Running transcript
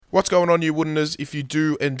What's going on, you Woodeners? If you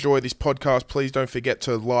do enjoy this podcast, please don't forget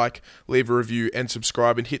to like, leave a review, and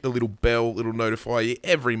subscribe, and hit the little bell. It'll notify you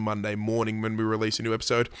every Monday morning when we release a new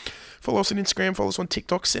episode. Follow us on Instagram, follow us on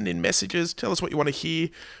TikTok, send in messages, tell us what you want to hear,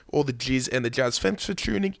 all the jizz and the jazz. Thanks for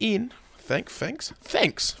tuning in.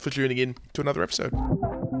 Thanks for tuning in to another episode.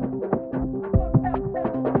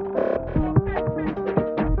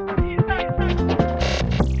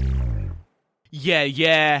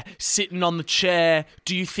 Yeah, sitting on the chair.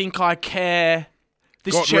 Do you think I care?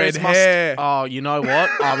 This Got chair red hair. Oh, you know what?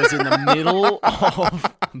 I was in the middle of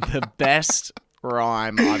the best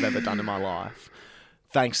rhyme I've ever done in my life.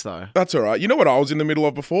 Thanks, though. That's all right. You know what I was in the middle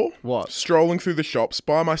of before? What? Strolling through the shops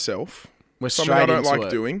by myself. We're Something straight I don't into like it.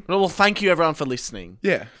 doing. Well, thank you, everyone, for listening.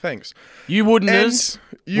 Yeah, thanks. You Woodeners,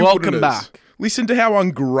 You welcome Woodeners, back. Listen to how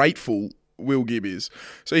ungrateful Will Gibb is.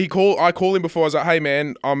 So I call him before. I was like, hey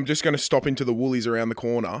man, I'm just going to stop into the Woolies around the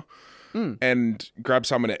corner and grab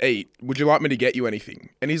something to eat. Would you like me to get you anything?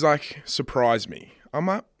 And he's like, surprise me. I'm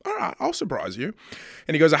like, all right, I'll surprise you.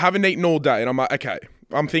 And he goes, I haven't eaten all day. And I'm like, okay.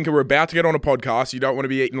 I'm thinking we're about to get on a podcast. You don't want to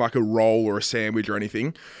be eating like a roll or a sandwich or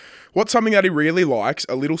anything. What's something that he really likes?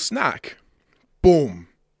 A little snack. Boom.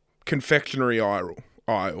 Confectionery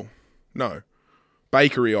aisle. No.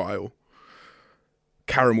 Bakery aisle.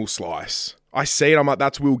 Caramel slice. I see it. I'm like,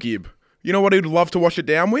 that's Will Gibb. You know what he'd love to wash it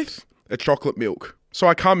down with? A chocolate milk. So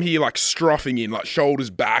I come here like struffing in, like shoulders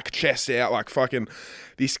back, chest out, like fucking,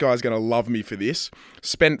 this guy's going to love me for this.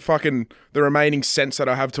 Spent fucking the remaining cents that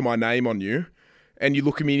I have to my name on you. And you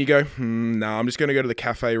look at me and you go, nah, I'm just going to go to the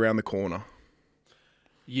cafe around the corner.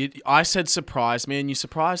 I said surprise me, and you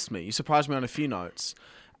surprised me. You surprised me on a few notes.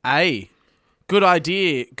 Good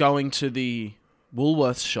idea going to the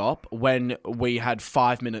Woolworths shop when we had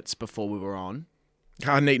 5 minutes before we were on.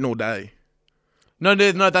 I hadn't eaten all day. No,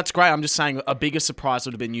 that's great. I'm just saying a bigger surprise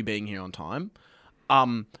would have been you being here on time.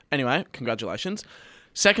 Anyway, congratulations.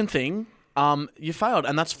 Second thing, you failed,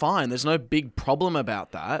 and that's fine. There's no big problem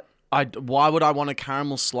about that. Why would I want a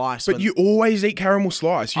caramel slice? But you always eat caramel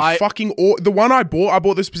slice. The one I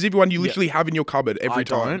bought the specific one you literally have in your cupboard every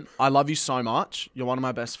time. I love you so much. You're one of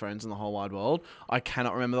my best friends in the whole wide world. I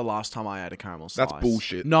cannot remember the last time I ate a caramel slice. That's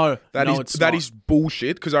bullshit. That is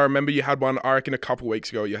bullshit, because I remember you had one, I reckon, a couple weeks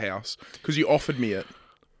ago at your house, because you offered me it.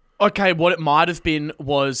 Okay, what it might have been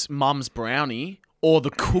was Mum's brownie or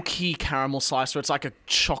the cookie caramel slice, where it's like a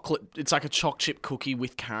chocolate chip cookie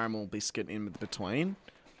with caramel biscuit in between.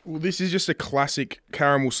 Well, this is just a classic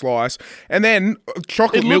caramel slice. And then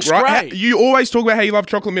chocolate It milk, looks right? great. You always talk about how you love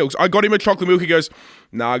chocolate milks. I got him a chocolate milk. He goes,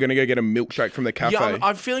 nah, I'm going to go get a milkshake from the cafe. Yeah,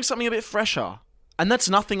 I'm feeling something a bit fresher. And that's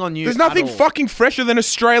nothing on you. There's nothing at all. fucking fresher than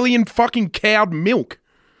Australian fucking cowed milk.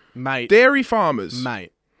 Mate. Dairy farmers.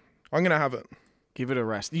 Mate. I'm going to have it. Give it a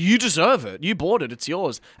rest. You deserve it. You bought it. It's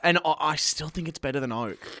yours. And I still think it's better than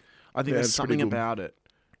Oak. I think there's it's something pretty good. about it.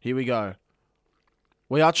 Here we go.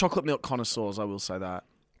 We are chocolate milk connoisseurs, I will say that.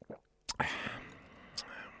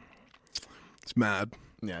 It's mad.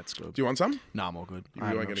 Yeah, it's good. Do you want some? No, I'm all good. You I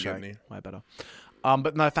had ain't a gonna get milkshake. any. Way better.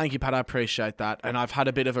 But no, thank you, Pat. I appreciate that. And I've had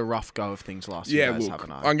a bit of a rough go of things last few days, look,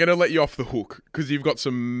 haven't I? I'm going to let you off the hook, because you've got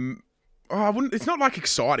some... it's not like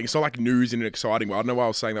exciting. It's not like news in an exciting way. I don't know why I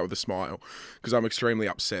was saying that with a smile, because I'm extremely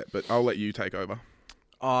upset, but I'll let you take over.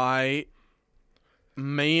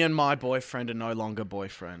 Me and my boyfriend are no longer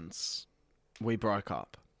boyfriends. We broke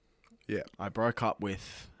up. Yeah. I broke up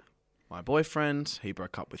with my boyfriend. He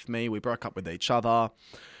broke up with me. We broke up with each other.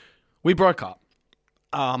 We broke up.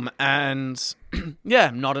 And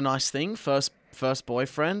yeah, not a nice thing. First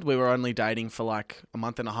boyfriend. We were only dating for like a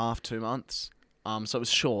month and a half, 2 months. So it was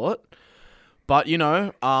short. But,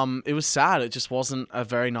 it was sad. It just wasn't a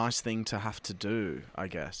very nice thing to have to do, I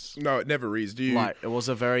guess. No, it never is. Do you... Like, it was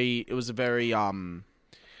a very, it was a bad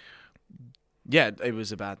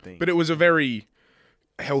thing. But it was a very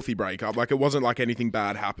healthy breakup. Like, it wasn't like anything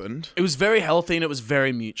bad happened. It was very healthy and it was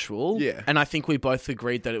very mutual. Yeah. And I think we both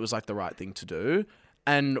agreed that it was like the right thing to do.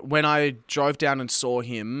 And when I drove down and saw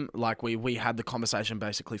him, like we had the conversation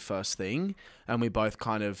basically first thing, and we both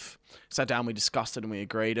kind of sat down, we discussed it and we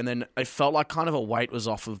agreed. And then it felt like kind of a weight was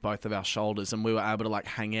off of both of our shoulders, and we were able to like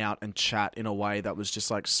hang out and chat in a way that was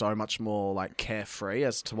just like so much more like carefree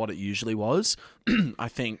as to what it usually was. I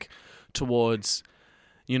think towards,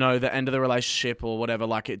 the end of the relationship or whatever,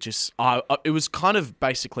 like it was kind of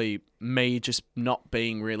basically me just not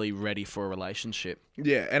being really ready for a relationship.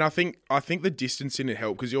 Yeah, and I think the distance in it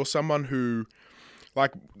helped, because you're someone who,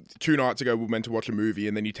 like, 2 nights ago we were meant to watch a movie,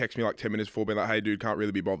 and then you text me like 10 minutes before being like, hey dude, can't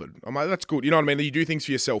really be bothered. I'm like, that's good. You know what I mean? You do things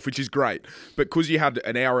for yourself, which is great. But because you had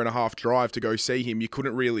an hour and a half drive to go see him, you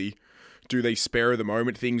couldn't really do these spare of the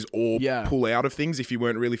moment things or Yeah. pull out of things if you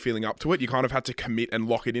weren't really feeling up to it. You kind of had to commit and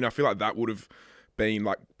lock it in. I feel like that would have been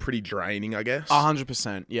like pretty draining, I guess.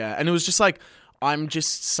 100%, yeah. And it was just like,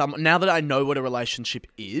 now that I know what a relationship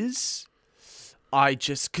is,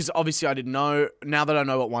 because obviously I didn't know, now that I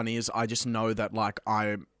know what one is, I just know that like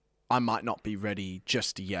I might not be ready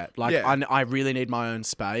just yet. Like Yeah. I really need my own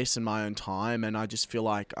space and my own time, and I just feel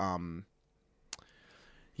like,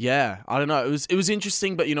 yeah, I don't know. It was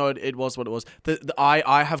interesting, but it was what it was.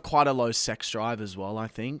 I have quite a low sex drive as well, I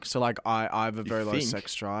think. So like I have a very low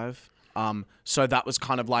sex drive. So that was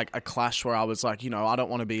kind of like a clash where I was like, I don't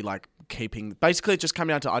want to be like basically it just came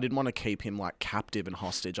down to, I didn't want to keep him like captive and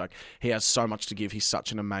hostage. Like he has so much to give. He's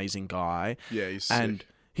such an amazing guy. Yeah, he's and sick.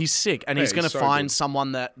 he's sick, and Yeah, he's going to he's so find good.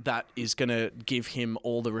 someone that is going to give him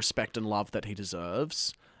all the respect and love that he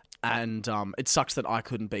deserves. And it sucks that I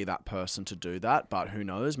couldn't be that person to do that, but who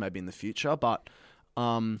knows, maybe in the future. But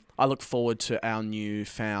I look forward to our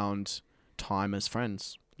newfound time as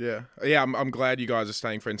friends. Yeah. I'm glad you guys are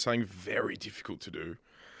staying friends. Something very difficult to do.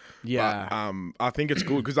 Yeah. But, I think it's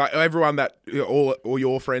good because like, everyone that all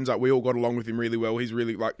your friends, like we all got along with him really well. He's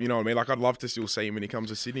really like, you know what I mean? Like I'd love to still see him when he comes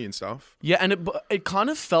to Sydney and stuff. Yeah, and it kind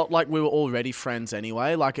of felt like we were already friends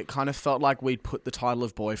anyway. Like it kind of felt like we'd put the title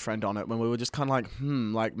of boyfriend on it when we were just kind of like,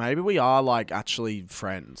 like maybe we are like actually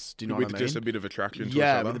friends. Do you know what I mean? With just a bit of attraction to each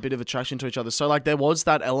Yeah, other. with a bit of attraction to each other. So like there was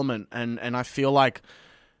that element, and I feel like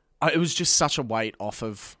it was just such a weight off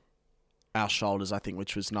of our shoulders, I think,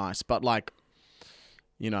 which was nice. But like,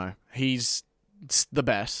 he's the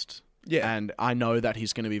best. Yeah. And I know that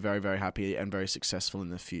he's going to be very, very happy and very successful in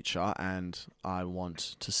the future, and I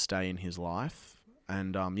want to stay in his life.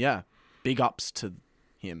 And big ups to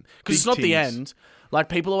him. Because it's not the tins. end. Like,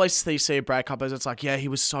 people always see a breakup as it's like, yeah, he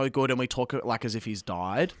was so good, and we talk it like as if he's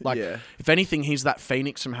died. Like, Yeah. if anything, he's that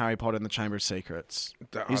phoenix from Harry Potter and the Chamber of Secrets.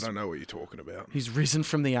 I don't know what you're talking about. He's risen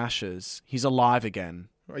from the ashes. He's alive again.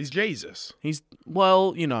 He's Jesus. He's,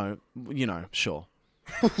 well, sure.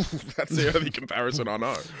 That's the only comparison I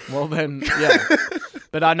know. Well then, yeah.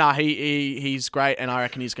 But no, he's great, and I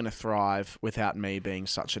reckon he's going to thrive without me being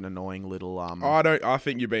such an annoying little. I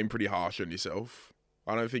think you're being pretty harsh on yourself.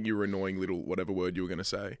 I don't think you're annoying little whatever word you were going to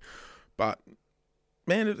say. But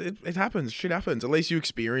man, it happens. Shit happens. At least you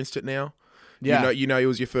experienced it now. Yeah. You know, it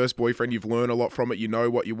was your first boyfriend. You've learned a lot from it. You know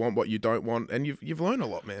what you want, what you don't want, and you've learned a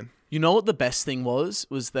lot, man. You know what the best thing was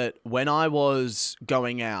that when I was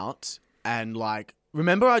going out and like,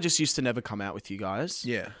 remember I just used to never come out with you guys?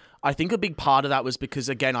 Yeah. I think a big part of that was because,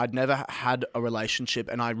 again, I'd never had a relationship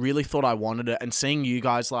and I really thought I wanted it. And seeing you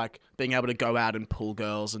guys, like, being able to go out and pull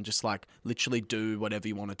girls and just, like, literally do whatever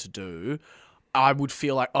you wanted to do, I would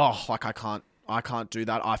feel like, oh, like, I can't do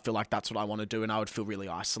that. I feel like that's what I want to do, and I would feel really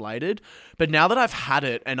isolated. But now that I've had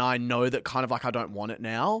it and I know that kind of like I don't want it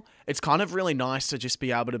now, it's kind of really nice to just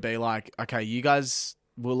be able to be like, okay, you guys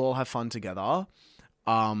will all have fun together.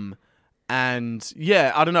 And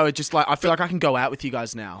yeah, I don't know. It's just like, I feel like I can go out with you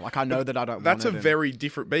guys now. Like, I know that I don't That's want a it. very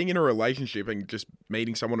different... Being in a relationship and just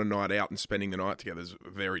meeting someone a night out and spending the night together is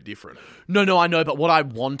very different. No, I know. But what I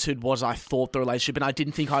wanted was I thought the relationship, and I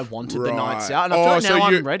didn't think I wanted the nights out. And I feel like so now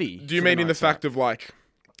I'm ready. Do you for mean in the nights fact out. of like...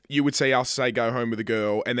 You would see us say go home with a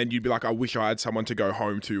girl, and then you'd be like, I wish I had someone to go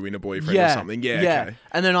home to in a boyfriend or something. Yeah, okay.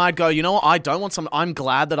 And then I'd go, you know what? I don't want someone. I'm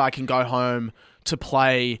glad that I can go home to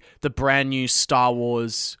play the brand new Star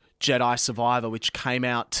Wars Jedi Survivor, which came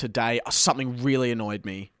out today. Something really annoyed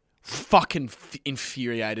me. Fucking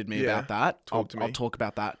infuriated me about that. I'll talk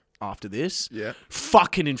about that after this. Yeah.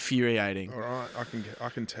 Fucking infuriating. All right, I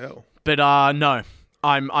can tell. But no.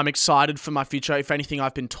 I'm excited for my future. If anything,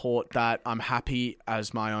 I've been taught that I'm happy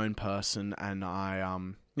as my own person, and I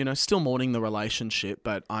still mourning the relationship,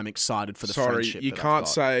 but I'm excited for the friendship. Sorry, you that I've can't got.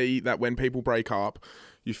 say that when people break up,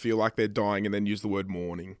 you feel like they're dying and then use the word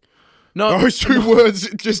mourning. No, Those two words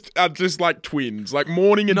are just like twins. Like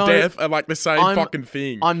mourning and death are like the same fucking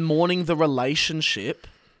thing. I'm mourning the relationship,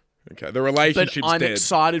 Okay, the relationship's but I'm dead.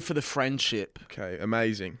 excited for the friendship. Okay,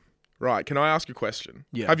 amazing. Right, can I ask a question?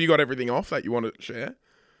 Yeah. Have you got everything off that you want to share?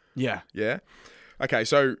 Yeah. Yeah? Okay,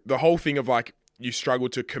 so the whole thing of like you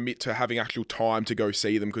struggled to commit to having actual time to go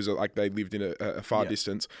see them because like they lived in a far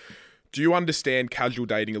distance. Do you understand casual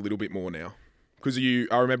dating a little bit more now? Because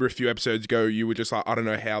I remember a few episodes ago, you were just like, I don't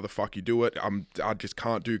know how the fuck you do it. I just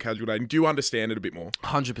can't do casual dating. Do you understand it a bit more?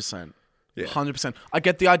 100%. Yeah. 100%. I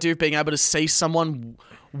get the idea of being able to see someone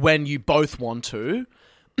when you both want to,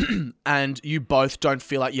 and you both don't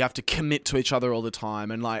feel like you have to commit to each other all the time.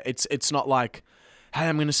 And like, it's not like, hey,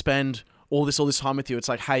 I'm going to spend all this time with you. It's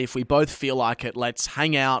like, hey, if we both feel like it, let's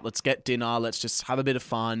hang out, let's get dinner, let's just have a bit of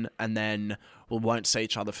fun, and then we won't see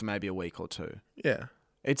each other for maybe a week or two. Yeah.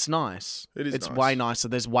 It's nice. It's nice. way nicer.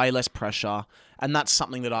 There's way less pressure. And that's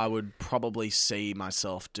something that I would probably see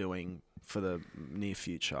myself doing for the near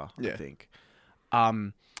future, I think.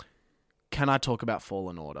 Can I talk about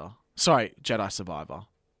Fallen Order? Sorry, Jedi Survivor.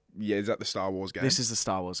 Yeah, is that the Star Wars game? This is the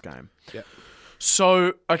Star Wars game. Yeah.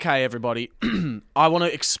 So, okay, everybody. I want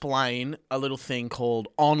to explain a little thing called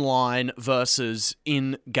online versus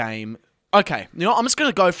in-game. Okay, I'm just going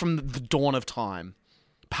to go from the dawn of time.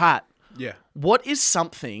 Pat. Yeah. What is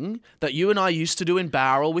something that you and I used to do in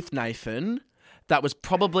Barrel with Nathan that was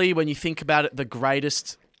probably, when you think about it, the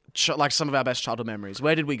greatest, like some of our best childhood memories?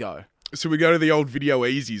 Where did we go? So we go to the old Video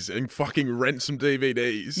Easies and fucking rent some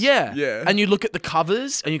DVDs. Yeah. Yeah. And you look at the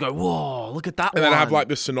covers and you go, whoa, look at that one. And then have like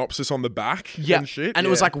the synopsis on the back and shit. And it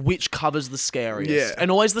was like, which cover's the scariest? Yeah.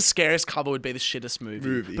 And always the scariest cover would be the shittest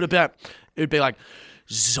movie. But it would be like,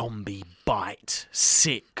 Zombie Bite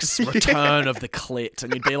 6, Return of the Clit.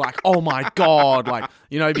 And you'd be like, oh my God. Like,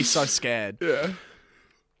 you'd be so scared. Yeah.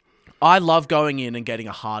 I love going in and getting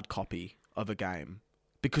a hard copy of a game.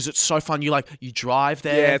 Because it's so fun. You drive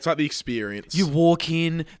there. Yeah, it's like the experience. You walk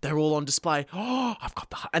in, they're all on display. Oh, I've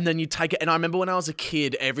got and then you take it. And I remember when I was a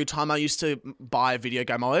kid, every time I used to buy a video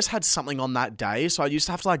game, I always had something on that day. So I used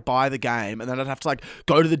to have to buy the game and then I'd have to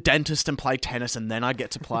go to the dentist and play tennis and then I'd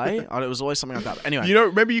get to play. And it was always something like that. But anyway.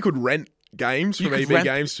 Remember you could rent games from EB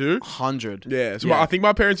Games too? 100. Yeah. So I think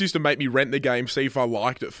my parents used to make me rent the game, see if I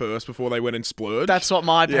liked it first before they went and splurged. That's what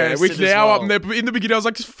my parents which did now as well. in the beginning I was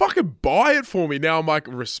like, just fucking buy it for me. Now I'm like,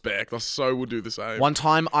 respect. I so would do the same. One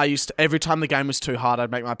time every time the game was too hard,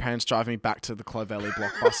 I'd make my parents drive me back to the Clovelly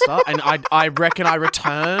Blockbuster. And I reckon I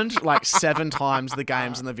returned 7 times the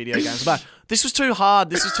games and the video games. But this was too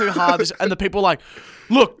hard. This was too hard. And the people were like,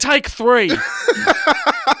 look, take 3. We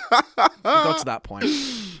got to that point.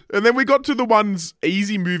 And then we got to the one's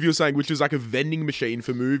easy movie you're saying, which was like a vending machine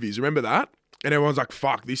for movies. Remember that? And everyone's like,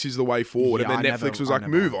 fuck, this is the way forward. Yeah, and then Netflix was like,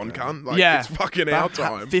 move on, cunt. Like, it's fucking our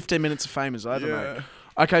time. 15 minutes of fame is over, mate.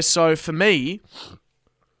 Okay, so for me,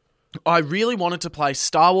 I really wanted to play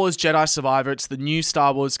Star Wars Jedi Survivor. It's the new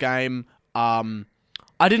Star Wars game. I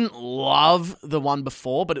didn't love the one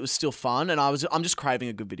before, but it was still fun. And I'm just craving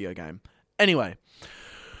a good video game. Anyway,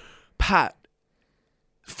 Pat,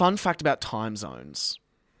 fun fact about time zones.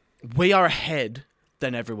 We are ahead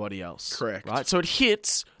than everybody else. Correct. Right? So it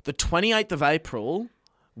hits the 28th of April,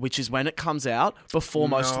 which is when it comes out, before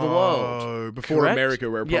most of the world. Before Correct? America,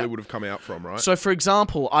 where it probably would have come out from, right? So, for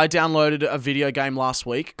example, I downloaded a video game last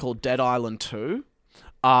week called Dead Island 2.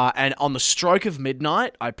 And on the stroke of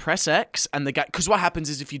midnight, I press X and the game... Because what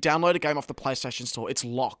happens is if you download a game off the PlayStation Store, it's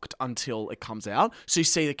locked until it comes out. So you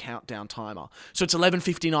see the countdown timer. So it's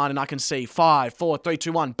 11:59 and I can see 5, 4, 3,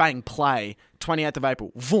 2, 1, bang, play. 28th of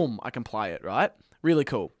April, boom, I can play it, right? Really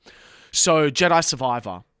cool. So Jedi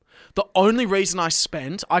Survivor. The only reason I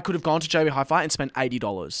could have gone to JB Hi-Fi and spent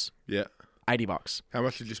 $80. Yeah. $80. How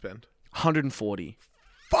much did you spend? $140.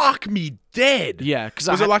 Fuck me dead. Yeah, because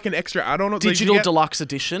was it like an extra add-on? Digital Deluxe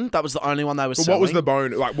Edition. That was the only one they were selling. What was the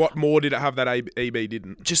bone? Like, what more did it have that EB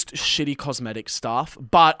didn't? Just shitty cosmetic stuff.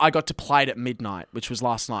 But I got to play it at midnight, which was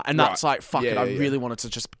last night, and that's fuck it. I really wanted to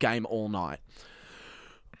just game all night.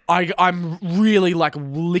 I'm really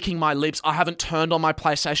licking my lips. I haven't turned on my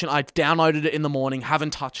PlayStation. I downloaded it in the morning,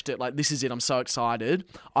 haven't touched it. This is it. I'm so excited.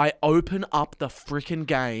 I open up the freaking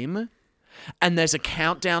game, and there's a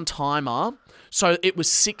countdown timer. So it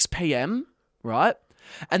was 6 p.m., right?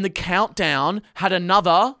 And the countdown had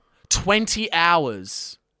another 20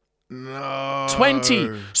 hours. No.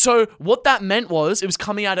 20. So what that meant was it was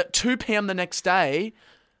coming out at 2 p.m. the next day,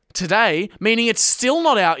 today, meaning it's still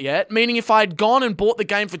not out yet, meaning if I had gone and bought the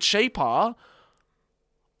game for cheaper,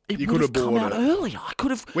 it would have come out earlier. I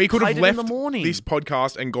could have played it in the morning. This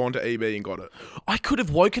podcast and gone to EB and got it. I could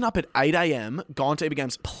have woken up at 8 a.m., gone to EB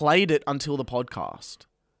Games, played it until the podcast.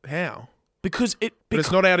 How? Because But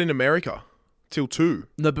it's not out in America till 2.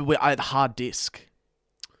 No, but I had hard disk.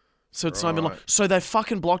 So it's not even long. So they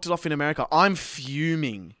fucking blocked it off in America. I'm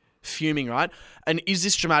fuming, right? And is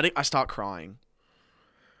this dramatic? I start crying.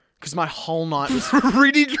 Because my whole night was...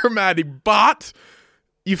 Pretty dramatic, but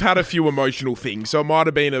you've had a few emotional things, so it might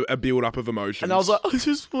have been a build-up of emotions. And I was like, I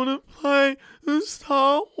just want to play the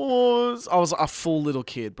Star Wars. I was a full little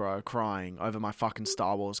kid, bro, crying over my fucking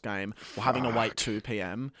Star Wars game or having to wait 2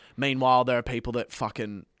 p.m. Meanwhile, there are people that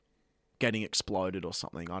fucking getting exploded or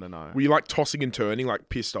something. I don't know. Were you tossing and turning,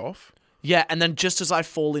 pissed off? Yeah, and then just as I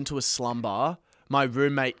fall into a slumber, my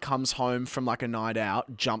roommate comes home from a night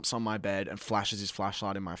out, jumps on my bed and flashes his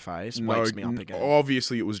flashlight in my face, wakes me up again.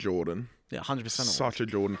 Obviously it was Jordan. Yeah, 100%. Such a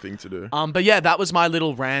Jordan thing to do. But yeah, that was my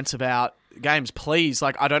little rant about games, please.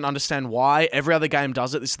 Like, I don't understand why. Every other game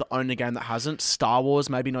does it. This is the only game that hasn't. Star Wars,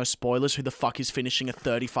 maybe no spoilers. Who the fuck is finishing a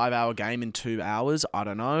 35-hour game in 2 hours? I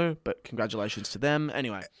don't know, but congratulations to them.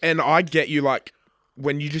 Anyway. And I get you, like,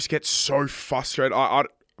 when you just get so frustrated,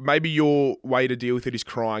 maybe your way to deal with it is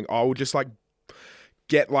crying. I would just, like,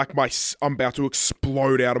 get, like, I'm about to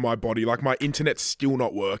explode out of my body. Like, my internet's still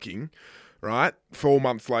not working, right? 4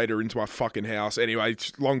 months later into my fucking house. Anyway,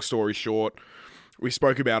 long story short, we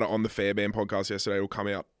spoke about it on the Fairbairn podcast yesterday. It'll come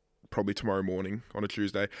out probably tomorrow morning on a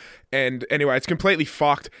Tuesday. And anyway, it's completely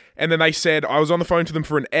fucked. And then they said, I was on the phone to them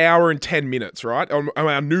for an hour and 10 minutes, right? On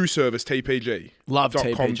our new service, TPG. Love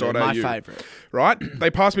TPG, my favourite. Right?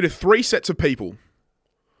 They passed me to 3 sets of people.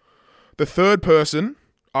 The third person,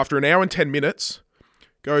 after an hour and 10 minutes,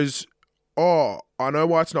 goes, oh, I know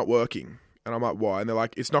why it's not working. And I'm like, why? And they're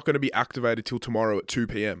like, it's not going to be activated till tomorrow at 2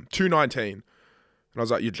 p.m. 2:19. And I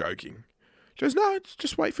was like, you're joking. She goes, no,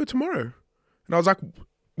 just wait for tomorrow. And I was like,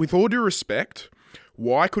 with all due respect,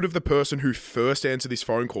 why could have the person who first answered this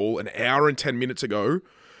phone call an hour and 10 minutes ago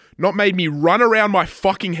not made me run around my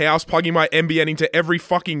fucking house plugging my NBN into every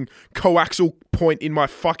fucking coaxial point in my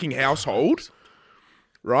fucking household?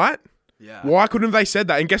 Right? Yeah. Why couldn't they said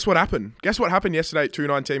that? And guess what happened? Guess what happened yesterday at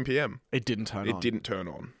 2:19 p.m.? It didn't turn on. It didn't turn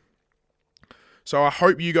on. So I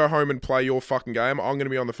hope you go home and play your fucking game. I'm going to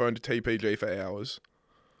be on the phone to TPG for hours.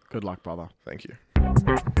 Good luck, brother. Thank you.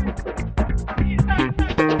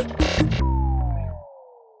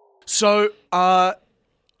 So,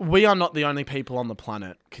 we are not the only people on the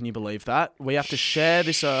planet. Can you believe that? We have to share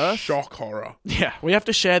this earth. Shock horror. Yeah, we have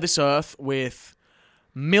to share this earth with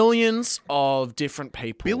millions of different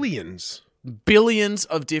people. Billions. Billions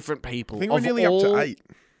of different people. I think we're nearly up to 8.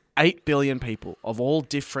 8 billion people of all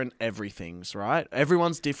different everythings, right?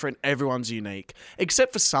 Everyone's different. Everyone's unique.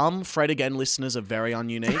 Except for some Fred Again listeners are very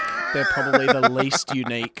ununique. They're probably the least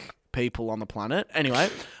unique people on the planet. Anyway,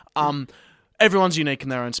 everyone's unique in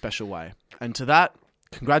their own special way. And to that,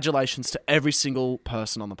 congratulations to every single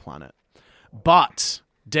person on the planet. But,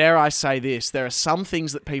 dare I say this, there are some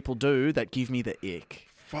things that people do that give me the ick.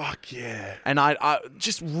 Fuck yeah. And I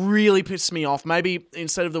just really piss me off. Maybe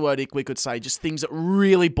instead of the word ick, we could say just things that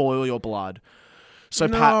really boil your blood. So,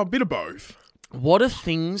 No, Pat, a bit of both. what are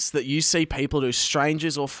things that you see people do,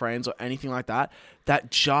 strangers or friends or anything like that,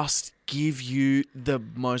 that just give you the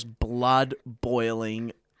most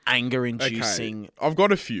blood-boiling, anger-inducing... Okay, I've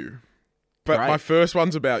got a few. But Right. my first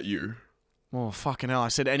one's about you. Oh, fucking hell. I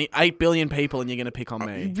said 8 billion people and you're going to pick on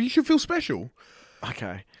me. You should feel special.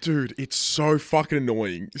 Okay. Dude, it's so fucking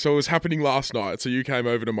annoying. So it was happening last night. So you came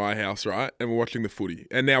over to my house, right? And we're watching the footy.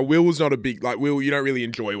 And now Will's not a big... Like, Will, you don't really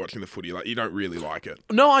enjoy watching the footy. Like, you don't really like it.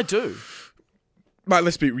 No, I do. Mate,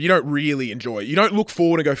 let's be... You don't really enjoy it. You don't look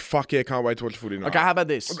forward and go, fuck yeah, can't wait to watch footy tonight. Okay, how about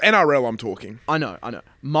this? NRL, I'm talking. I know.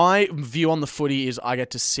 My view on the footy is I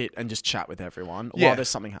get to sit and just chat with everyone Yeah. while there's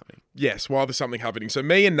something happening. Yes, while there's something happening. So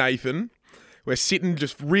me and Nathan... We're sitting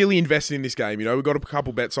just really invested in this game. You know, we've got a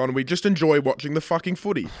couple bets on and we just enjoy watching the fucking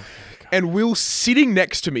footy. And Will's sitting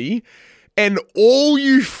next to me and all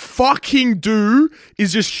you fucking do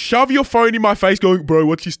is just shove your phone in my face going, bro,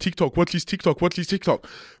 watch his TikTok, watch his TikTok, watch his TikTok.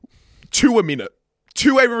 2 a minute.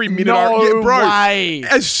 2 every minute. No way.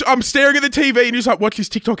 As I'm staring at the TV and he's like, watch his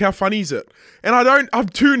TikTok, how funny is it? And I'm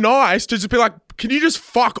too nice to just be like, can you just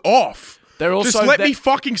fuck off? They're also Just let me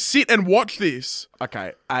fucking sit and watch this.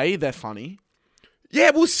 Okay, they're funny.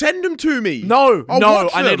 Yeah, well, send them to me. No, I'll no,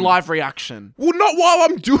 watch I need them. live reaction. Well, not while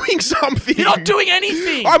I'm doing something. You're not doing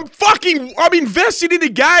anything. I'm invested in the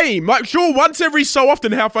game. Like, sure, once every so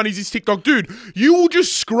often, how funny is this TikTok? Dude, you will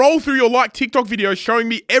just scroll through your TikTok videos showing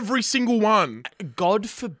me every single one. God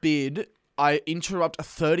forbid I interrupt a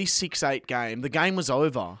 36-8 game. The game was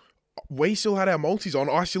over. We still had our multis on.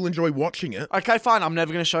 I still enjoy watching it. Okay, fine. I'm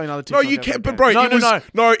never going to show you another No, TikTok. you ever can't. But, again. bro,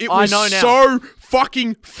 No, it was I know now. so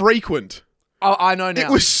fucking frequent. I know now.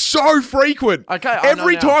 It was so frequent. Okay, I know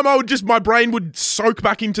Every now. time my brain would soak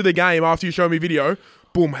back into the game after you show me video.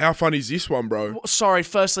 Boom, how funny is this one, bro? Sorry,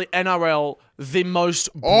 firstly, NRL, the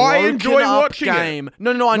most broken I enjoy up watching it. game.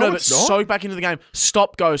 No, I know, No, but it's not. soak back into the game.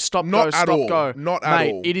 Stop, go, stop, Not go, at stop, all. go. Not at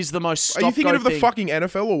Mate, all. it is the most stop, Are you thinking go of the thing. fucking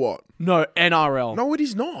NFL or what? No, NRL. No, it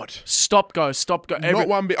is not. Stop, go, stop, go. Not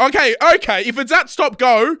one bit. Okay. If it's at stop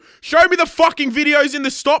go, show me the fucking videos in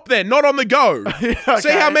the stop then, not on the go. See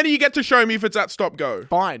how many you get to show me if it's at stop go.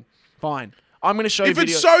 Fine. I'm going to show you If videos.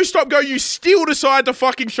 it's so stop go, you still decide to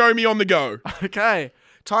fucking show me on the go. Okay,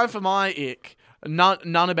 time for my ick.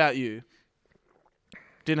 None about you.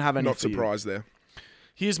 Didn't have any Not for you. surprised there.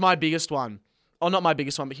 Here's my biggest one. Oh, not my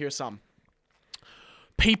biggest one, but here are some.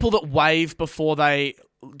 People that wave before they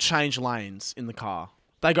change lanes in the car.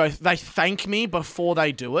 They thank me before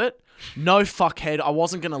they do it. no, fuckhead, I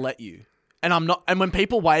wasn't going to let you. And I'm not. And when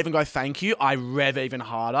people wave and go thank you, I rev even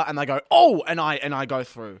harder, and they go oh, and I go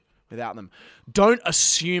through without them. Don't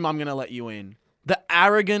assume I'm going to let you in. The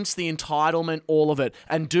arrogance, the entitlement, all of it.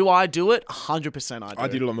 And do I do it? 100% I do. I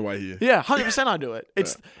did it on the way here. Yeah, 100% I do it.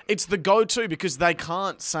 It's the go-to because they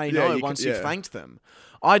can't say no once you've thanked them.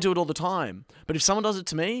 I do it all the time. But if someone does it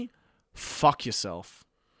to me, fuck yourself.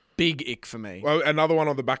 Big ick for me. Well, another one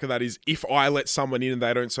on the back of that is if I let someone in and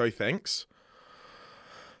they don't say thanks.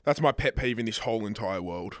 That's my pet peeve in this whole entire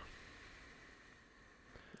world.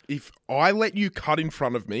 If I let you cut in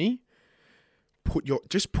front of me,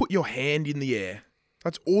 just put your hand in the air.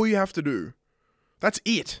 That's all you have to do. That's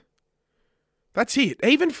it. That's it.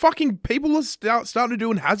 Even fucking people are starting to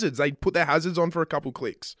do hazards. They put their hazards on for a couple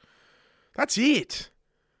clicks. That's it.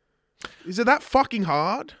 Is it that fucking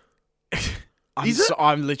hard?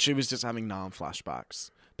 I literally was just having Nam flashbacks.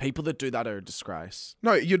 People that do that are a disgrace.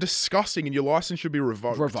 No, you're disgusting and your license should be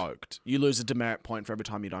revoked. Revoked. You lose a demerit point for every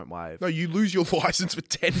time you don't wave. No, you lose your license for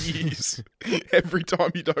 10 years every time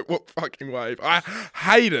you don't fucking wave. I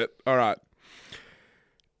hate it. All right.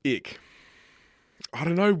 Ick. I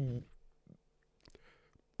don't know.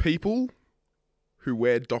 People who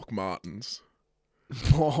wear Doc Martens.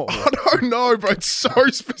 Oh. I don't know, but it's so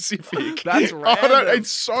specific. That's random. It's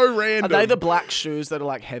so random. Are they the black shoes that are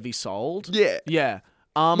like heavy soled? Yeah. Yeah.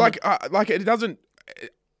 Like it doesn't.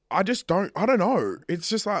 I just don't. I don't know. It's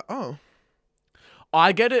just like, oh.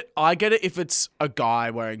 I get it if it's a guy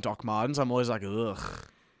wearing Doc Martens. I'm always like, ugh,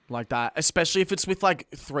 like that. Especially if it's with like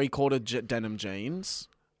 3/4 denim jeans,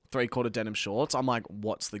 3/4 denim shorts. I'm like,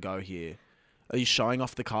 what's the go here? Are you showing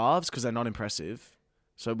off the calves because they're not impressive?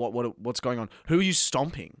 So what's going on? Who are you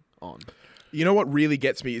stomping on? You know what really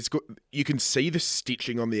gets me? It's good. You can see the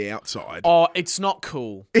stitching on the outside. Oh, it's not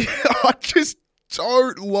cool. I just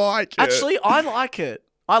don't like it. Actually, I like it.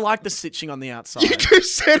 I like the stitching on the outside. You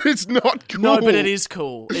just said it's not cool. No, but it is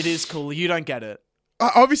cool. It is cool. You don't get it. I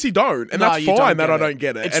obviously don't, and No, that's you fine don't that get I it. don't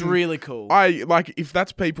get it. It's And really cool. I like if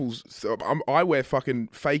that's people's. I wear fucking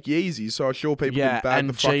fake Yeezys, so I'm sure people can bag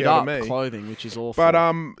the fuck G'd out up of me. clothing, which is awful. But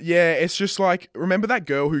yeah, it's just like remember that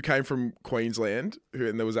girl who came from Queensland,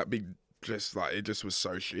 and there was that big, just like it just was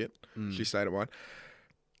so shit. She stayed at mine.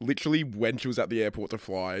 Literally, when she was at the airport to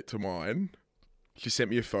fly to mine, she sent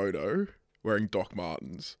me a photo wearing Doc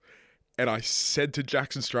Martens. And I said to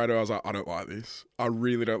Jackson straight away, I was like, I don't like this. I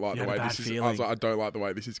really don't like the way this is. I was like, I don't like the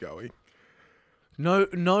way this is going. No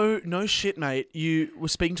shit, mate. You were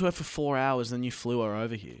speaking to her for 4 hours, then you flew her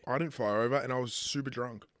over here. I didn't fly her over, and I was super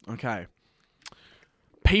drunk. Okay.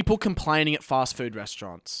 People complaining at fast food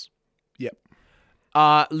restaurants. Yep.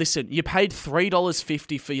 Listen, you paid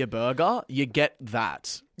 $3.50 for your burger. You get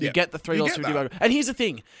that. You Yeah. get the $3.50 burger. And here's the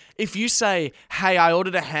thing. If you say, hey, I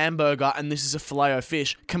ordered a hamburger and this is a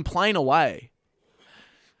Filet-O-Fish, complain away.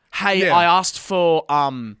 Hey, Yeah. I asked for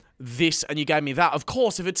this and you gave me that. Of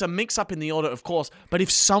course, if it's a mix-up in the order, of course. But if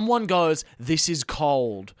someone goes, this is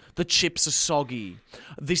cold, the chips are soggy,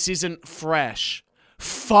 this isn't fresh,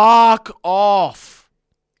 fuck off.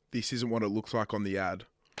 This isn't what it looks like on the ad.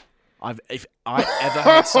 If I ever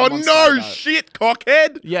heard Oh someone say no, that, shit,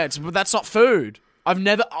 cockhead! yeah, but that's not food.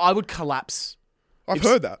 I would collapse. I've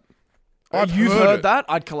heard that. You've heard that?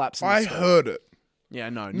 I'd collapse. In the I store. heard it. Yeah,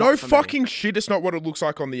 no. No not for me. fucking shit. It's not what it looks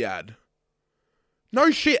like on the ad. No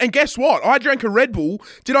shit. And guess what? I drank a Red Bull.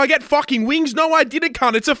 Did I get fucking wings? No, I didn't,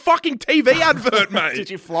 cunt. It's a fucking TV advert, mate. Did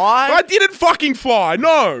you fly? I didn't fucking fly.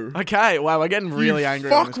 No. Okay, wow, we're getting really angry.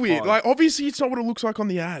 Fuck on this with. pod. Like, obviously, it's not what it looks like on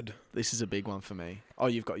the ad. This is a big one for me. Oh,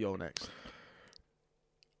 you've got your next.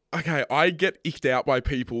 Okay, I get icked out by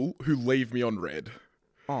people who leave me on red.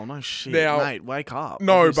 Oh no shit, Now- mate, wake up.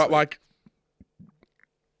 No, obviously. but like,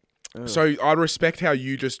 Ugh. so I respect how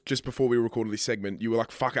you just before we recorded this segment, you were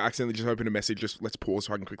like, fuck, I accidentally just opened a message, just let's pause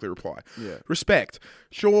so I can quickly reply. Yeah. Respect.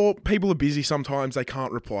 Sure, people are busy sometimes, they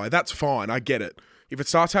can't reply. That's fine, I get it. If it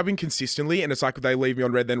starts happening consistently and it's like they leave me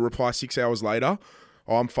on red, then reply 6 hours later,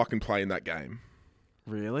 oh, I'm fucking playing that game.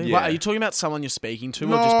 Really? Yeah. Wait, are you talking about someone you're speaking to,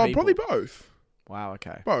 No, or just people? probably both. Wow.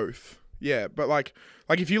 Okay. Both. Yeah, but like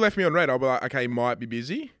if you left me on red, I'll be like, okay, might be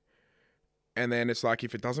busy. And then it's like,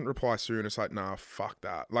 if it doesn't reply soon, it's like, nah, fuck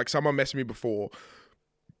that. Like someone messaged me before,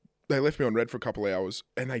 they left me on red for a couple of hours,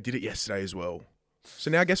 and they did it yesterday as well.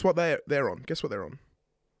 So now guess what they're on? Guess what they're on?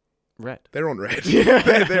 Red. They're on red. they're on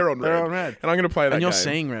red. They're on red. And I'm going to play that And you're game.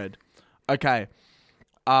 seeing red. Okay.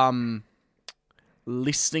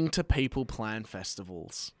 Listening to people plan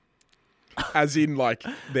festivals. As in, like,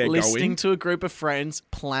 they're Listening going. to a group of friends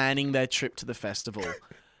planning their trip to the festival.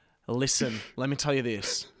 Listen, let me tell you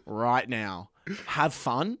this right now. Have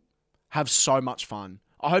fun. Have so much fun.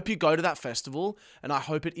 I hope you go to that festival, and I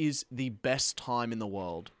hope it is the best time in the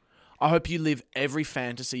world. I hope you live every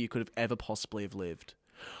fantasy you could have ever possibly have lived.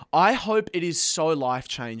 I hope it is so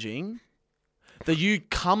life-changing that you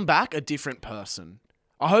come back a different person.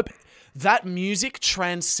 I hope that music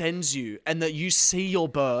transcends you and that you see your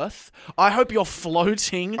birth. I hope you're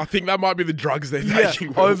floating I think that might be the drugs they're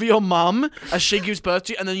taking. over your mum as she gives birth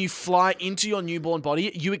to you, and then you fly into your newborn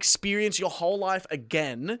body. You experience your whole life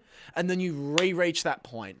again, and then you re-reach that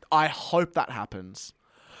point. I hope that happens.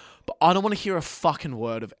 But I don't want to hear a fucking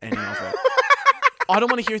word of any of it. I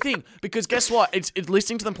don't want to hear a thing, because guess what? It's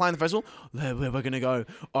listening to them playing the festival. We're going to go,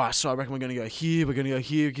 all right, so I reckon we're going to go here, we're going to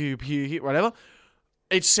go here, whatever.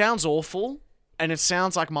 It sounds awful, and it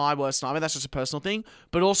sounds like my worst nightmare. That's just a personal thing.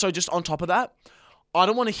 But also, just on top of that, I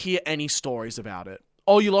don't want to hear any stories about it.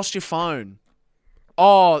 Oh, you lost your phone.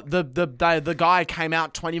 Oh, the guy came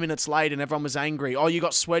out 20 minutes late and everyone was angry. Oh, you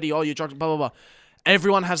got sweaty. Oh, you drugged, blah, blah, blah.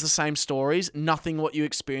 Everyone has the same stories. Nothing what you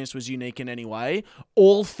experienced was unique in any way.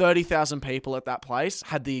 All 30,000 people at that place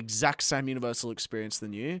had the exact same universal experience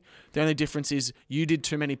than you. The only difference is you did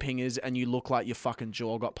too many pingers and you look like your fucking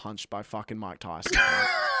jaw got punched by fucking Mike Tyson.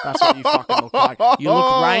 That's what you fucking look like. You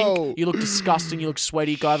look rank. You look disgusting. You look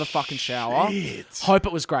sweaty. Go have a fucking shower. Shit. Hope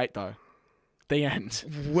it was great though. The end.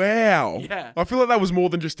 Wow. Yeah. I feel like that was more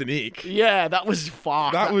than just an ick. Yeah, that was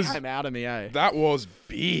fuck. That was- came out of me, eh? That was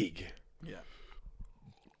big. Yeah.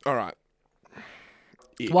 All right.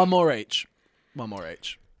 Ick. One more each.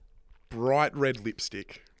 Bright red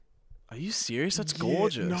lipstick. Are you serious? That's Yeah,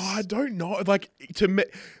 gorgeous. no, I don't know. Like, to me,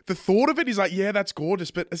 the thought of it is like, yeah, that's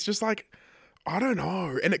gorgeous, but it's just like, I don't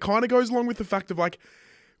know. And it kind of goes along with the fact of like,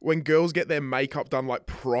 when girls get their makeup done like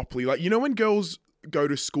properly, like, you know, when girls go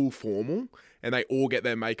to school formal and they all get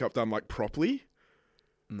their makeup done like properly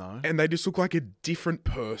No. and they just look like a different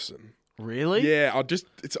person. Really? Yeah,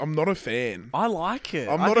 I'm not a fan. I like it.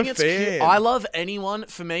 I'm I not think a it's cute. fan. I love anyone.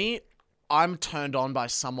 For me, I'm turned on by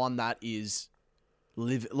someone that is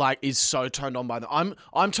is so turned on by them.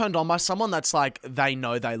 I'm turned on by someone that's like they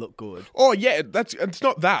know they look good. Oh yeah, it's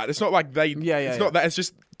not that. It's not like they. Yeah, Not that. It's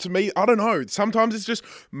just, to me, I don't know. Sometimes it's just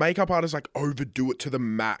makeup artists like overdo it to the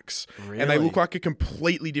max, and they Really? look like a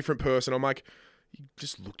completely different person. I'm like, you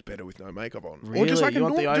just looked better with no makeup on, or Really? just like You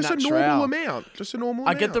want the au just a naturel? normal amount, just a normal.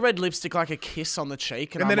 I amount. get the red lipstick like a kiss on the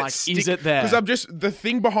cheek, and I'm like, is it there? Because I'm just, the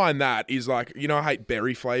thing behind that is like, you know, I hate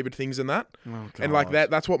berry flavored things and that, and like God.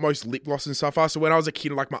 that's what most lip gloss and stuff are. So when I was a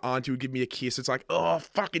kid, like my auntie would give me a kiss, it's like, oh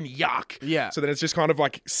fucking yuck. Yeah. So then it's just kind of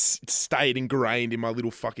like stayed ingrained in my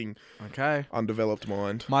little fucking Okay. undeveloped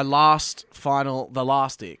mind. My last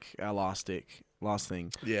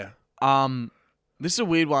thing. Yeah. This is a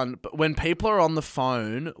weird one, but when people are on the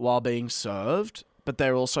phone while being served, but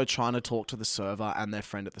they're also trying to talk to the server and their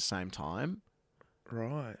friend at the same time.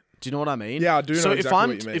 Right. Do you know what I mean? Yeah, I do know so exactly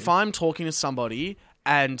what you mean. if I'm talking to somebody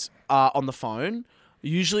and on the phone,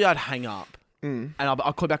 usually I'd hang up. And I'll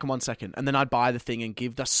call back in 1 second, and then I'd buy the thing and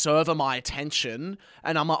give the server my attention.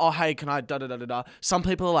 And I'm like, oh hey, can I da da da da da? Some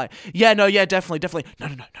people are like, yeah, no, yeah, definitely, no,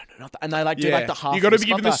 not that. And they like do like the half. You got to be whisper,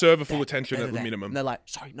 giving the like, server full "There, attention there, at the there." minimum. And they're like,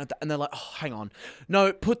 sorry, no, that. And they're like, oh, hang on,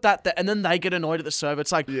 no, put that there. And then they get annoyed at the server.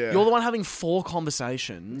 It's like, Yeah. you're the one having 4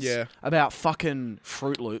 conversations Yeah. about fucking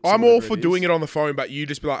Fruit Loops. or I'm all whatever for it doing is. it on the phone, but you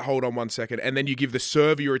just be like, hold on 1 second, and then you give the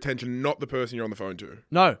server your attention, not the person you're on the phone to.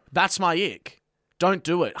 No, that's my ick. Don't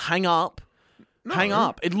do it. Hang up. Hang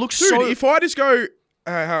up. It looks Dude, so. if I just go,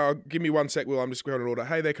 give me 1 sec, Will, I'm just going to order.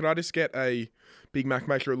 Hey there, can I just get a Big Mac?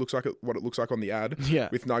 Make sure it looks like what it looks like on the ad. Yeah.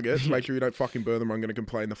 With nuggets. Make sure you don't fucking burn them. I'm going to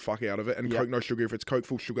complain the fuck out of it. And Yeah. Coke no sugar. If it's Coke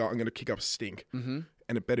full sugar, I'm going to kick up a stink. Mm-hmm.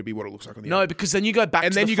 And it better be what it looks like on the No, ad. because then you go back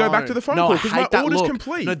And to then the you phone. go back to the phone no, call, I 'cause hate my that order's look.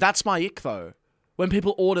 complete. No, that's my ick though. When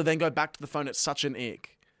people order, then go back to the phone, it's such an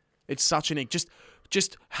ick. It's such an ick.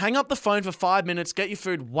 Just hang up the phone for 5 minutes, get your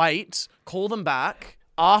food, wait, call them back.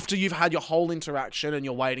 After you've had your whole interaction and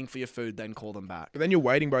you're waiting for your food, then call them back. But then you're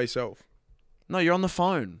waiting by yourself. No, you're on the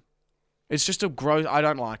phone. It's just a gross. I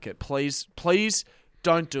don't like it. Please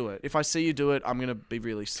don't do it. If I see you do it, I'm going to be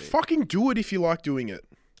really sick. Fucking do it if you like doing it.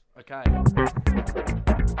 Okay.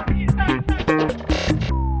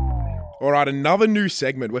 All right, another new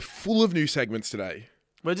segment. We're full of new segments today.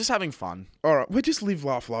 We're just having fun. All right, we're just live,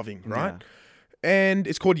 laugh, loving, right? Yeah. And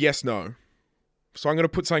it's called Yes, No. So I'm going to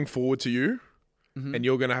put something forward to you, Mm-hmm. and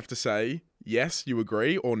you're going to have to say, yes, you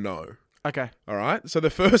agree, or no. Okay. All right? So the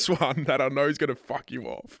first one that I know is going to fuck you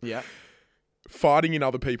off, Yeah. fighting in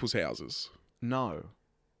other people's houses. No.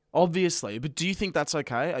 Obviously. But do you think that's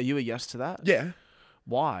okay? Are you a yes to that? Yeah.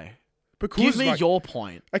 Why? Because, Give me like, your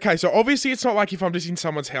point. okay, so obviously it's not like if I'm just in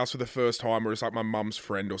someone's house for the first time or it's like my mum's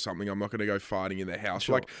friend or something, I'm not going to go fighting in their house.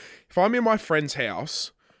 Sure. Like, if I'm in my friend's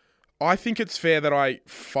house, I think it's fair that I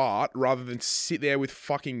fart rather than sit there with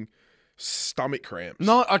fucking stomach cramps.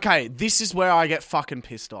 No, okay, this is where I get fucking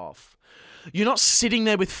pissed off. You're not sitting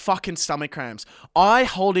there with fucking stomach cramps. I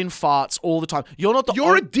hold in farts all the time. You're not the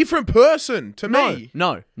You're a different person to me.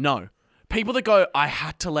 No. People that go, I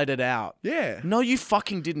had to let it out. Yeah. No, you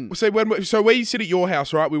fucking didn't. So so we sit at your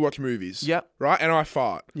house, right? We watch movies. Yep. Right? And I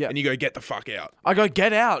fart. Yep. And you go, get the fuck out. I go,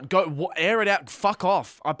 get out. Go air it out. Fuck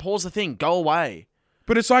off. I pause the thing. Go away.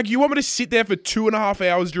 But it's like, you want me to sit there for 2.5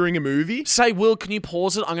 hours during a movie? Say, Will, can you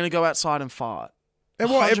pause it? I'm going to go outside and fart. And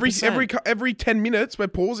what, 100%. every 10 minutes we're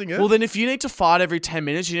pausing it? Well, then if you need to fart every 10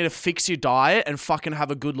 minutes, you need to fix your diet and fucking have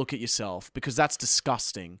a good look at yourself, because that's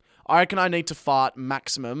disgusting. I reckon I need to fart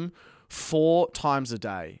maximum 4 times a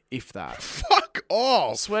day, if that. Fuck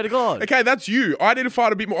off. Swear to God. Okay, that's you. I need to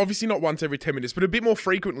fart a bit more, obviously not once every 10 minutes, but a bit more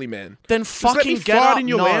frequently, man. Then Just let fucking me get fart up. in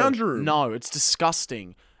your lounge room. No, it's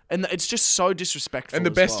disgusting. And it's just so disrespectful. And the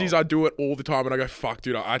as best well. is I do it all the time and I go, fuck,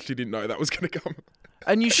 dude, I actually didn't know that was going to come.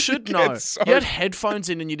 And you should It know. gets so- You had headphones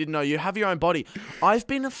in and you didn't know. You have your own body. I've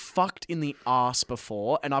been fucked in the ass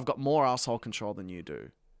before, and I've got more asshole control than you do.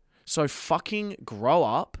 So fucking grow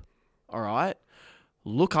up, all right?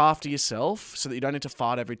 Look after yourself so that you don't need to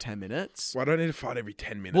fart every 10 minutes. Well, I don't need to fart every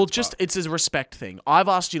 10 minutes. Well, just it's a respect thing. I've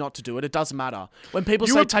asked you not to do it. It doesn't matter. When people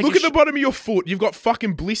You say were, take look your at the bottom of your foot. You've got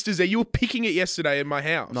fucking blisters there. You were picking it yesterday in my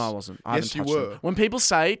house. No, I wasn't. I Yes, haven't you touched were. them. When people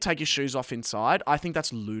say take your shoes off inside, I think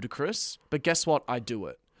that's ludicrous. But guess what? I do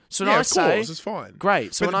it. So when Yeah, I of say, course, it's fine.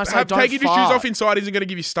 great. So But when I say don't taking fart, your shoes off inside isn't going to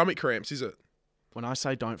give you stomach cramps, is it? when I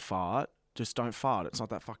say don't fart, just don't fart. It's not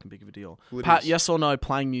that fucking big of a deal. Well, it Pat, is. yes or no?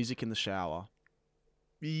 Playing music in the shower.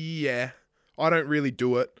 Yeah. I don't really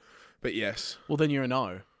do it, but yes. Well, then you're a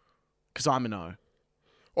no, because I'm a no.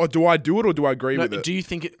 Or do I do it or do I agree No, with it? do you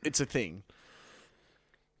think it's a thing?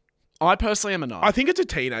 I personally am a no. I think it's a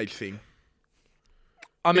teenage thing.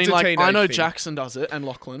 I mean, it's a like I teenage know thing. Jackson does it and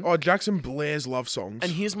Lachlan. Oh, Jackson blares love songs.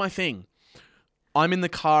 And here's my thing. I'm in the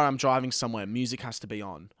car, I'm driving somewhere, music has to be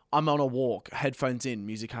on. I'm on a walk, headphones in,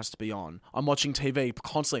 music has to be on. I'm watching TV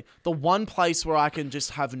constantly. The one place where I can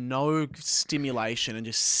just have no stimulation and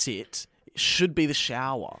just sit should be the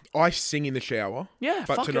shower. I sing in the shower. Yeah,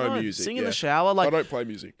 but to fucking no oath. music. Sing in yeah. the shower. I Like, don't play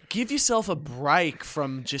music. give yourself a break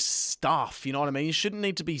from just stuff. You know what I mean? You shouldn't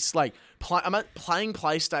need to be like I'm at playing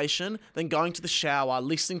PlayStation, then going to the shower,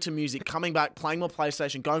 listening to music, coming back, playing more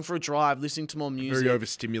PlayStation, going for a drive, listening to more music, Very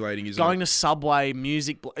overstimulating, isn't going it? to Subway,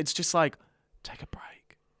 music. It's just like, take a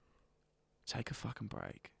break. Take a fucking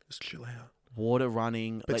break. Just chill out. Water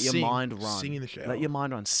running. But let sing. your mind run. Sing in the shower. Let your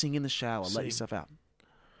mind run. Sing in the shower. Sing. Let yourself out.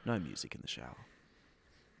 No music in the shower.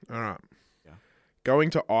 All right. Yeah. Going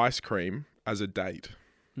to ice cream as a date.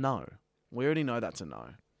 No. We already know that's a no.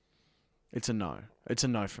 It's a no. It's a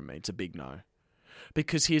no from me. It's a big no.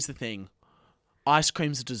 Because here's the thing. Ice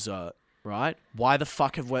cream's a dessert, right? Why the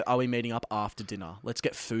fuck are we meeting up after dinner? Let's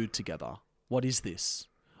get food together. What is this?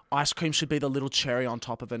 Ice cream should be the little cherry on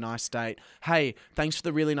top of a nice date. Hey, thanks for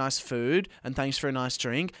the really nice food and thanks for a nice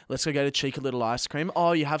drink. Let's go get a cheeky little ice cream.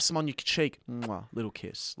 Oh, you have some on your cheek. Mwah, little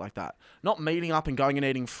kiss, like that. Not meeting up and going and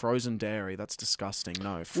eating frozen dairy. That's disgusting.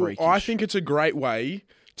 No, freakish. Well, I think it's a great way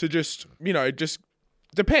to just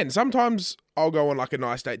depends. Sometimes I'll go on like a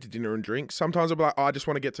nice date to dinner and drinks. Sometimes I'll be like, I just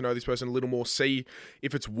want to get to know this person a little more, see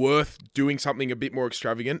if it's worth doing something a bit more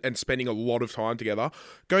extravagant and spending a lot of time together.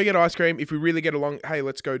 Go get ice cream. If we really get along, hey,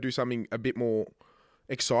 let's go do something a bit more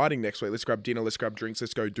exciting next week. Let's grab dinner, let's grab drinks,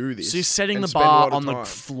 let's go do this. So you're setting and the spend a bar lot of on the time.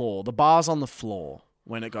 floor. The bar's on the floor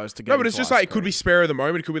when it goes to go. No, but it's just like, it could be spare of the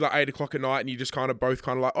moment. It could be like 8 o'clock at night and you just kind of both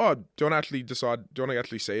kind of like, oh, do you want to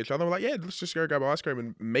actually see each other? We're like, yeah, let's just go grab ice cream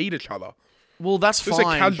and meet each other. Well, that's Just a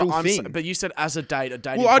fine. casual but thing. But you said as a date.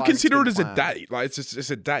 Well, I'd consider it as a date. Like it's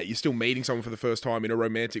a date. You're still meeting someone for the first time in a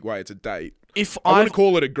romantic way. It's a date. If I wouldn't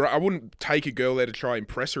call it I wouldn't take a girl there to try and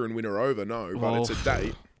impress her and win her over. No, but it's a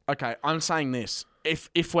date. Okay, I'm saying this.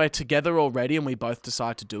 If we're together already and we both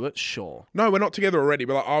decide to do it, sure. No, we're not together already.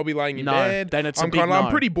 But like, I'll be laying in No, bed. then it's a I'm big kind of like, no.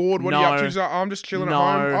 I'm pretty bored. What are you up to? No. She's like, I'm just chilling No.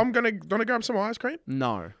 at home. I'm gonna grab some ice cream.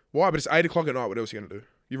 No. Why? But it's 8 o'clock at night. What else are you gonna do?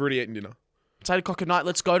 You've already eaten dinner. It's 8 o'clock at night.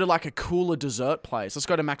 Let's go to like a cooler dessert place. Let's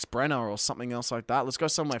go to Max Brenner or something else like that. Let's go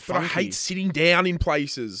somewhere But funky. I hate sitting down in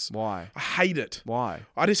places. Why? I hate it. Why?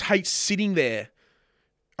 I just hate sitting there.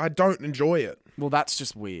 I don't enjoy it. Well, that's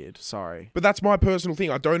just weird. Sorry. But that's my personal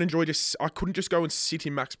thing. I don't enjoy I couldn't just go and sit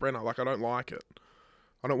in Max Brenner. Like, I don't like it.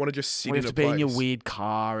 I don't want to just sit We in have a to be place. in your weird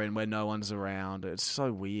car and where no one's around. It's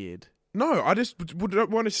so weird. No, I just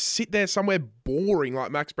don't want to sit there somewhere boring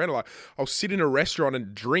like Max Brenner. Like, I'll sit in a restaurant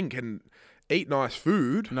and drink and eat nice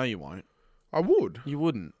food. No, you won't. I would. You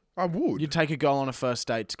wouldn't. I would. You'd take a girl on a first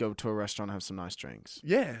date to go to a restaurant and have some nice drinks.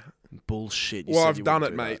 Yeah. Bullshit. You Well, said I've you done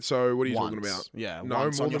wouldn't it, do mate. that. So what are you Once. talking about? Yeah, No,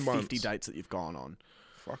 once more on your than 50 once. dates that you've gone on.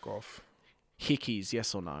 Fuck off. Hickeys,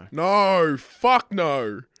 yes or no? No. Fuck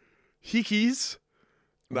no. Hickeys?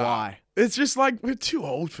 Nah. Why? It's just like, we're too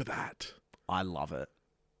old for that. I love it.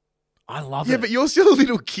 I love Yeah, it. but you're still a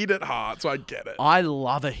little kid at heart, so I get it. I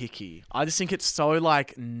love a hickey. I just think it's so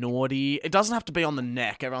like naughty. It doesn't have to be on the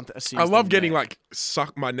neck. Everyone assumes I love the getting neck.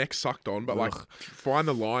 like my neck sucked on, but like Ugh. find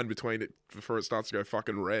the line between it before it starts to go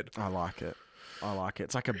fucking red. I like it. I like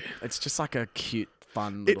it. It's just like a cute,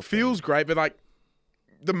 fun. It Little feels great, but like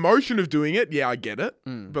the motion of doing it, yeah, I get it.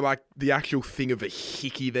 But like the actual thing of a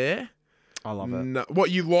hickey there. I love it. No, what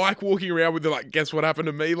you like walking around with the like, guess what happened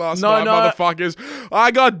to me last No, night, no. motherfuckers? I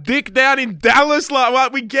got dick down in Dallas.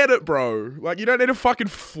 Like, we get it, bro. Like, you don't need to fucking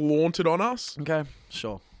flaunt it on us. Okay,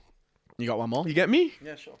 sure. You got one more? You get me?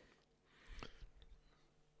 Yeah, sure.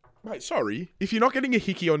 Mate, sorry. If you're not getting a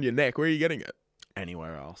hickey on your neck, where are you getting it?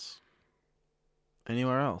 Anywhere else?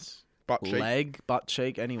 Anywhere else? Butt cheek. Leg, butt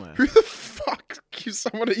cheek, anywhere. Who the fuck gives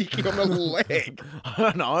someone a hickey on the leg? I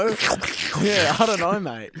don't know. Yeah, I don't know,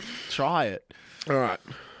 mate. Try it. All right.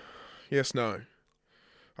 Yes, no.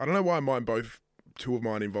 I don't know why two of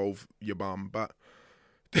mine involve your bum, but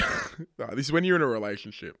no, this is when you're in a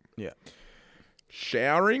relationship. Yeah.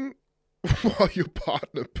 Showering while your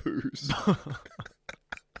partner poos.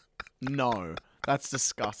 No, that's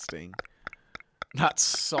disgusting. That's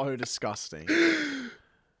so disgusting.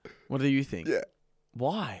 What do you think? Yeah.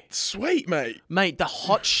 Why? Sweet, mate. Mate, the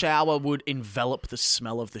hot shower would envelop the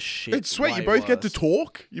smell of the shit. It's sweet. way You both get to worse.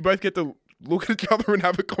 talk. You both get to look at each other and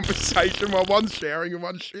have a conversation while one's showering and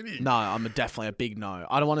one's shitting. No, I'm definitely a big no.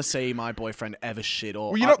 I don't want to see my boyfriend ever shit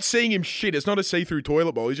or. Well, you're not seeing him shit. It's not a see-through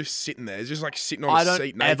toilet bowl. He's just sitting there. He's just like sitting on I a don't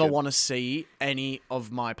seat ever naked. want to see any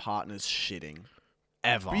of my partners shitting.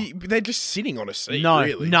 Ever. But they're just sitting on a seat, No,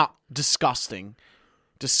 really. no, disgusting.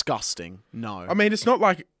 Disgusting. No. I mean, it's not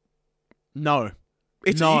like... No.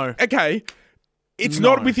 It's No. Okay. It's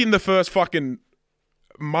No. not within the first fucking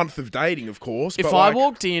month of dating, of course. If but I like,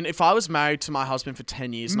 walked in, if I was married to my husband for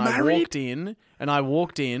 10 years and I Married? walked in and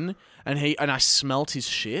I smelt his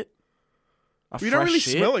shit. you don't really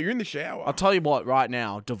shit, smell it. You're in the shower. I'll tell you what, right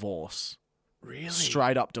now, divorce. Really?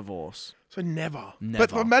 Straight up divorce. So never. Never.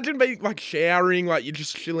 But imagine being like showering, like you're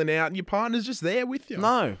just chilling out and your partner's just there with you.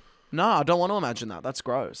 No, I don't want to imagine that. That's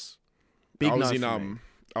gross. Big I was no in for me.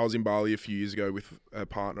 I was in Bali a few years ago with a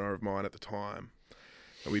partner of mine at the time.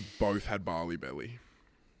 And we both had Bali belly.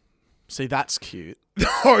 See, that's cute.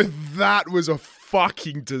 Oh, that was a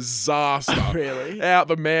fucking disaster. Really? Out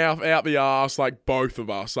the mouth, out the ass, like both of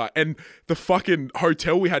us. Like, and the fucking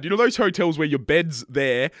hotel we had, you know those hotels where your bed's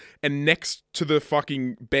there and next to the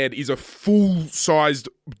fucking bed is a full-sized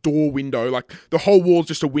door window, like the whole wall's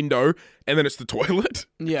just a window and then it's the toilet.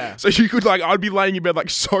 Yeah. So you could like, I'd be laying in bed like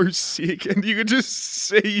so sick and you could just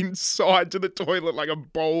see inside to the toilet like a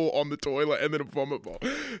bowl on the toilet and then a vomit bowl.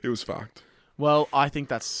 It was fucked. Well, I think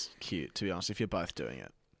that's cute, to be honest, if you're both doing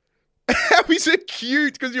it. How is it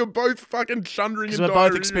cute? Because you're both fucking chundering Because and we're both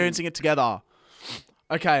diarrhea. experiencing it together.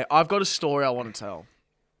 Okay, I've got a story I want to tell.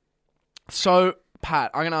 So,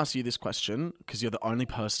 Pat, I'm going to ask you this question because you're the only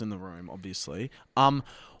person in the room, obviously.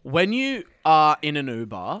 When you are in an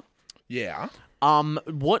Uber, Yeah.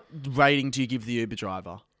 what rating do you give the Uber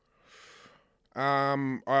driver?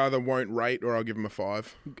 I either won't rate or I'll give them a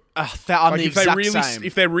 5. I'm Like the if they exact really, same.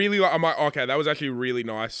 if they're really like, I'm like, okay, that was actually a really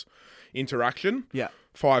nice interaction. Yeah.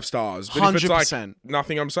 5 stars. But if it's like 100%.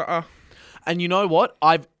 nothing, I'm so. And you know what?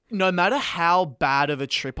 No matter how bad of a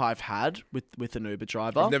trip I've had with an Uber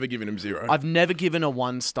driver, I've never given him 0. I've never given a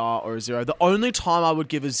 1 star or a 0. The only time I would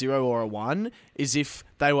give a 0 or a 1 is if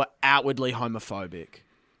they were outwardly homophobic.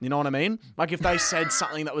 You know what I mean? Like if they said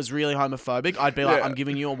something that was really homophobic, I'd be like, Yeah. I'm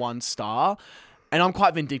giving you a 1 star. And I'm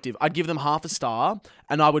quite vindictive. I'd give them half a star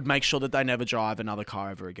and I would make sure that they never drive another car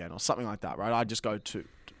ever again or something like that, right? I'd just go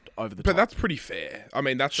over the top. But that's pretty fair. I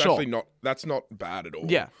mean, that's Sure. actually that's not bad at all.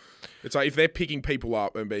 Yeah. It's like if they're picking people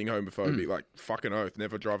up and being homophobic, like fucking oath,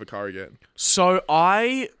 never drive a car again. So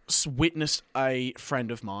I witnessed a friend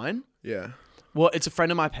of mine. Yeah. Well, it's a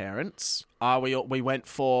friend of my parents. We went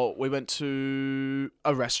to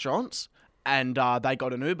a restaurant, and they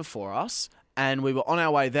got an Uber for us, and we were on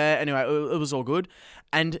our way there. Anyway, it was all good,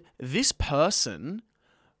 and this person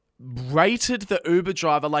rated the Uber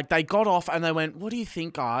driver. Like they got off and they went, "What do you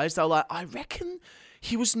think, guys?" They were like, "I reckon."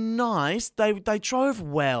 He was nice. They drove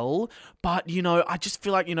well, but I just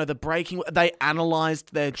feel like the braking. They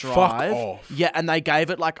analysed their drive. off. Yeah, and they gave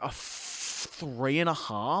it like a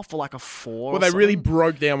 3.5 or like a 4. Well, or they really something.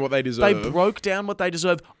 broke down what they deserve. They broke down what they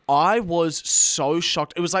deserve. I was so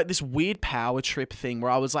shocked. It was like this weird power trip thing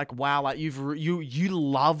where I was like, wow, like you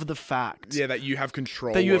love the fact Yeah, that you have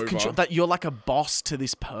control that you have over. control, that you're like a boss to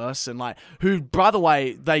this person, like who, by the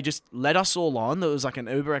way, they just let us all on. There was like an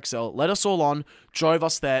Uber XL, let us all on, drove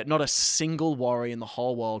us there. Not a single worry in the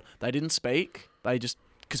whole world. They didn't speak. They just,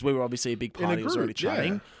 because we were obviously a big In a party, was already group, yeah.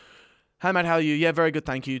 chatting. Hey mate, how are you? Yeah, very good,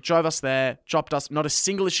 thank you. Drove us there, dropped us. Not a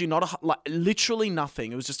single issue. Like literally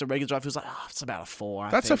nothing. It was just a regular drive. It was like, it's about a 4.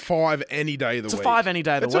 That's a 5 any day of the week. It's a 5 any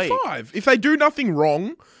day of the It's week. a 5. If they do nothing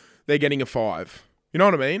wrong, they're getting a 5. You know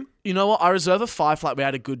what I mean? You know what? I reserve a 5 for like we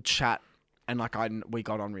had a good chat and like we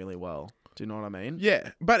got on really well. Do you know what I mean?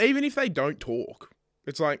 Yeah. But even if they don't talk,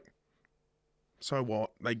 it's like, so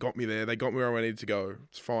what? They got me there. They got me where I needed to go.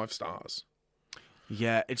 It's 5 stars.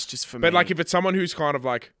 Yeah, it's just for me. But like if it's someone who's kind of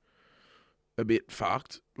like a bit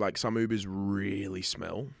fucked, like some Ubers really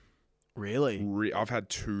smell. Really? I've had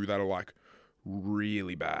 2 that are like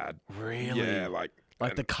really bad. Really? Yeah, like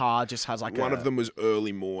the car just has like one of them was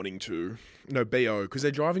early morning too. No, BO, because they're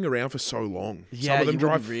driving around for so long. Yeah, Some of them you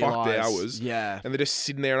drive wouldn't fucked realise. hours. Yeah. And they're just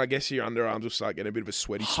sitting there, and I guess your underarms will start getting a bit of a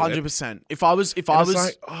sweaty sweat. 100%. If I was It's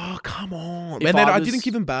like, oh, come on. If And then I I was- didn't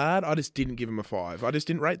give them bad. I just didn't give them a 5. I just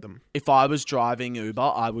didn't rate them. if I was driving Uber,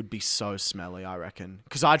 I would be so smelly, I reckon.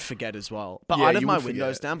 Because I'd forget as well. But Yeah, I'd have you my would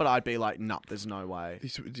windows forget. down, but I'd be like, nah, there's no way.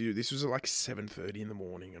 This was at like 7:30 in the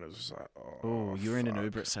morning, and I was just like, Oh, you're in an fuck.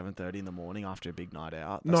 Uber at 7:30 in the morning after a big night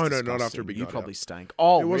out. No, That's no, not after a disgusting. big You night probably out. stank.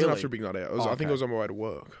 Oh, It wasn't really? after a big night out. I think okay. I was on my way to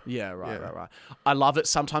work. Yeah, right, Yeah. right. I love it.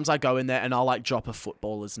 Sometimes I go in there and I'll like drop a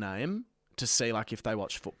footballer's name to see like if they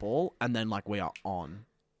watch football, and then like we are on,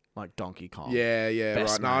 like Donkey Kong. Yeah,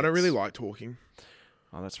 Best right. No, I don't mates. really like talking.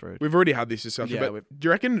 Oh, that's rude. We've already had this discussion, Yeah, but do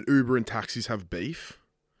you reckon Uber and taxis have beef?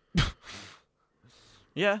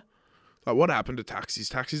 Yeah. Like, what happened to taxis?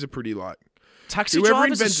 Taxis are pretty like... Taxi Whoever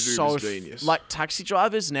drivers are invented so Uber's genius. like taxi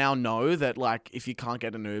drivers now know that like if you can't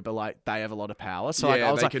get an Uber, like they have a lot of power. So like Yeah,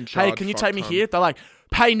 I was they like, can hey, charge can you fuck take me ton. here? They're like,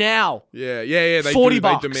 pay now. Yeah, they 40 do.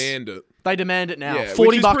 bucks. They demand it. They demand it now. Yeah, 40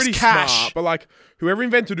 which is bucks pretty cash. Smart, but like, whoever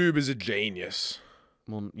invented Uber's a genius.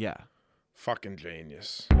 Well, yeah. Fucking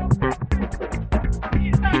genius.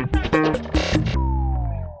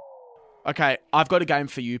 Okay, I've got a game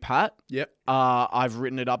for you, Pat. Yep. I've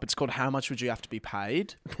written it up. It's called How Much Would You Have to Be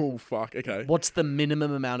Paid? Oh, fuck. Okay. What's the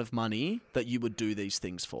minimum amount of money that you would do these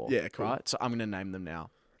things for? Yeah, cool. Right? So I'm going to name them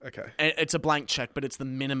now. Okay. And it's a blank check, but it's the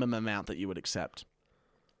minimum amount that you would accept.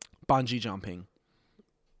 Bungee jumping.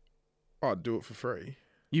 I'd do it for free.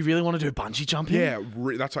 You really want to do bungee jumping? Yeah,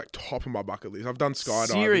 that's like top of my bucket list. I've done skydiving.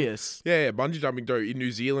 Serious? Yeah, bungee jumping, dude. In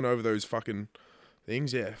New Zealand over those fucking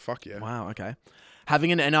things. Yeah, fuck yeah. Wow, okay.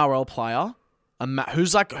 Having an NRL player,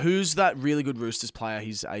 who's that really good Roosters player?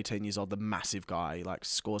 He's 18 years old, the massive guy. He like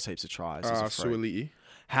scores heaps of tries. He's a freak. Suoli'i.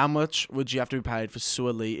 How much would you have to be paid for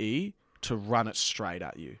Suoli'i to run it straight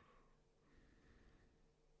at you?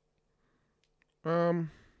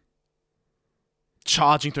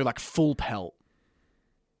 Charging through like full pelt.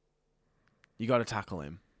 You got to tackle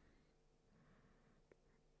him.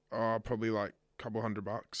 Probably like a couple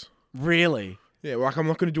 $100. Really? Yeah, well, like I'm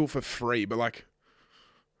not going to do it for free, but like,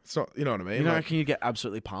 it's not, you know what I mean? You don't Like, reckon you get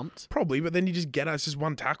absolutely pumped? probably, but then you just get it. It's just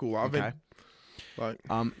one tackle. I've Okay. been,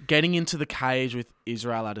 like, Getting into the cage with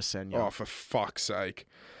Israel Adesanya. oh, for fuck's sake.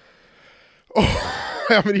 Oh,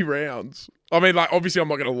 how many rounds? I mean, like, obviously I'm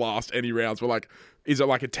not going to last any rounds, but like, is it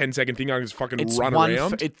like a 10-second thing I can just fucking It's run one.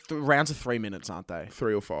 around? Rounds of 3 minutes, aren't they?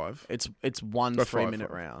 3 or 5. It's one Go 3-minute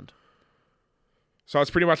 5. round. So it's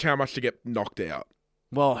pretty much how much to get knocked out.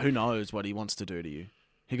 Well, who knows what he wants to do to you?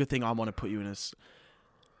 He could think I want to put you in a.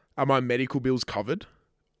 Are my medical bills covered?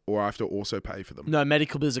 Or I have to also pay for them? No,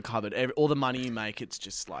 medical bills are covered. All the money you make, it's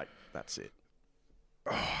just like that's it.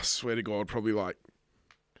 Oh, I swear to God, probably like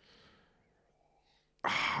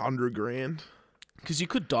 100 grand. Because you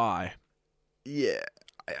could die. Yeah.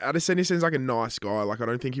 Adesanya seems like a nice guy. Like, I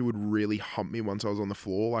don't think he would really hump me once I was on the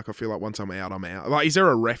floor. Like, I feel like once I'm out, I'm out. Like, is there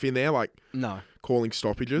a ref in there, like, No. calling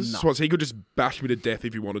stoppages? No. So he could just bash me to death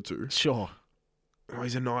if he wanted to. Sure. Oh,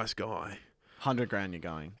 he's a nice guy. 100 grand you're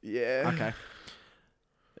going. Yeah. Okay.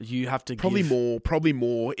 You have to Probably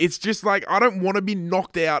more. It's just like, I don't want to be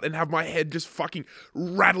knocked out and have my head just fucking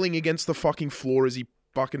rattling against the fucking floor as he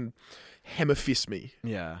fucking hammer fists me.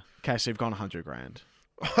 Yeah. Okay, so you've gone 100 grand.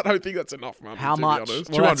 I don't think that's enough money, How to much? be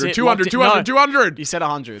honest. Well, that's 200, it. 200, Locked in. 200, No. 200. You said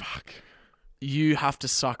 100. Fuck. You have to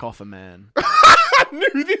suck off a man. I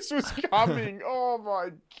knew this was coming. Oh my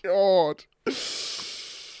God.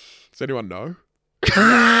 Does anyone know?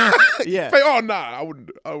 Yeah. But, oh, no, I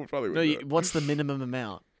wouldn't. I would probably No, wouldn't. what's the minimum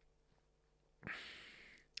amount?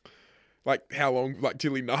 Like how long? Like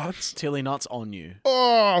till he nuts? Till he nuts on you.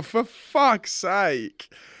 Oh, for fuck's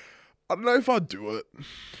sake! I don't know if I'd do it.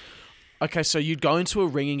 Okay, so you'd go into a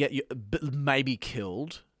ring and get maybe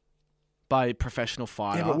killed by a professional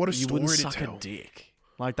fighter. Yeah, but what a you wouldn't story to suck tell. a dick.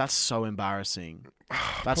 Like, that's so embarrassing.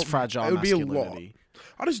 That's fragile It would be a masculinity.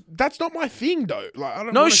 lot. That's not my thing though. Like I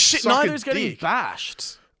don't. No wanna shit. suck a Neither is getting dick.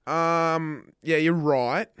 bashed. Yeah, you're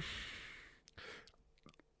right.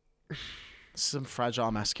 Some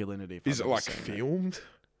fragile masculinity. if Is I've it ever like seen it. filmed?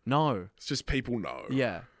 No. It's just people know.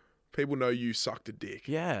 Yeah. People know you sucked a dick.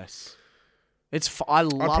 Yes. It's. I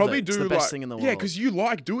love I'd probably it. do It's the best like, thing in the yeah, world. because you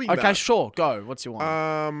like doing Okay, that. sure. Go. What's your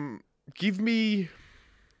one? Give me.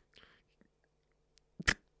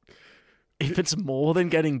 If it's more than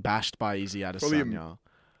getting bashed by Easy Probably Adesanya.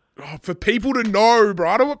 For people to know, bro.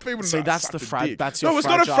 I don't want people to See, know. I that's sucked the a fra- dick. that's your No, it's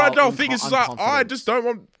not a fragile fragile thing. It's just like I unconfidence. just don't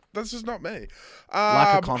want. That's just not me.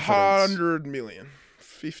 Lack of confidence. 100 million,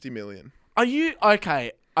 50 million. Are you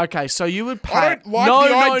okay? Okay, so you would pay. I don't like no, the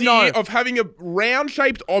no, idea no. of having a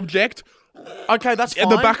round-shaped object Okay, that's fine. at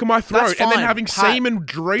the back of my throat That's and then fine. having Pat, semen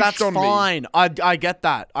drenched That's on me. fine. I get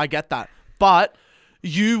that. I get that. But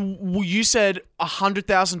you said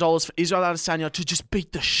 $100,000 for Israel Adesanya to just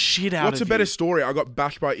beat the shit out What's of a better you. story? I got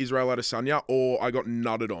bashed by Israel Adesanya or I got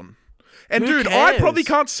nutted on? And Who dude, I cares? probably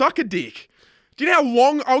can't suck a dick. Do you know how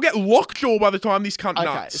long I'll get lockjaw by the time this cunt Okay,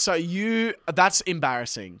 nuts? so that's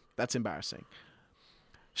embarrassing. That's embarrassing.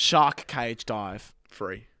 Shark cage dive.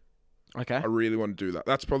 Free. Okay. I really want to do that.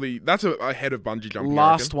 That's ahead of bungee jumping.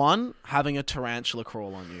 Last one, having a tarantula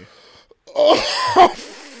crawl on you. Oh,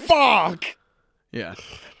 fuck. Yeah.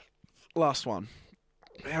 Last one.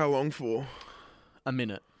 How long for? A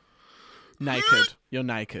minute. Naked. You're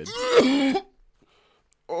naked.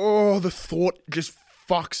 Oh, the thought just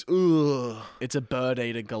fucks. Ugh. It's a bird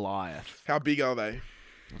eater Goliath. How big are they?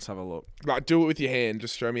 Let's have a look. Like, do it with your hand.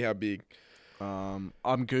 Just show me how big. I'm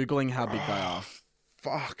Googling how big they are.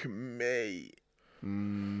 Fuck me.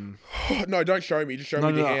 No, don't show me. Just show me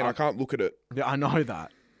with your hand. I can't look at it. Yeah, I know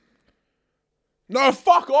that. No,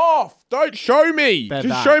 fuck off. Don't show me. They're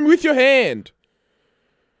Just that. show me with your hand.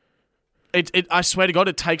 I swear to God,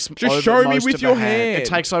 it takes Just over show me most with of your the hand. It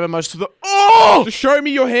takes over most of the. Oh! Just show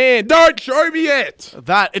me your hand. Don't show me it. No,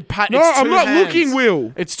 No, it's I'm two not hands. looking,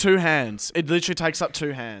 Will. It's two hands. It literally takes up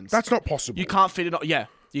two hands. That's not possible. You can't fit it on. Yeah,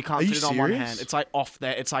 you can't Are fit you it on one serious? hand. It's like off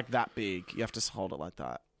there. It's like that big. You have to hold it like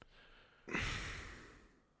that.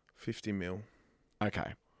 50 mil.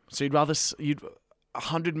 Okay. So you'd rather you'd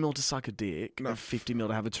 100 mil to suck a dick No. and 50 mil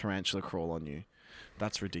to have a tarantula crawl on you.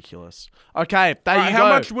 That's ridiculous. Okay, there Alright, you how go.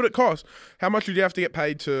 much would it cost? How much would you have to get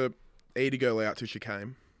paid to eat a girl out till she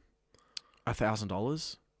came?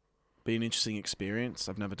 $1,000. Be an interesting experience.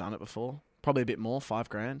 I've never done it before. Probably a bit more.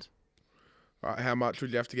 $5,000. Alright, how much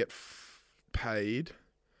would you have to get paid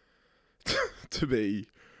to be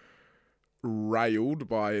railed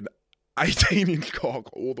by an 18-inch cock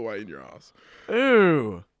all the way in your ass?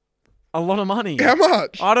 Ooh, a lot of money. How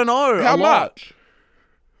much? I don't know. How a lot. much?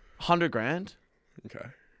 $100,000. Okay.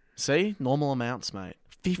 See, normal amounts, mate.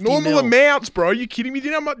 50 Normal mil. amounts, bro. You kidding me? Do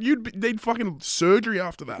you know how much you'd need fucking surgery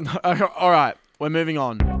after that? All right, we're moving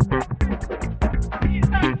on.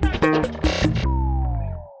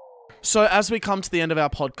 So as we come to the end of our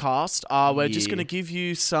podcast, we're just Yeah. going to give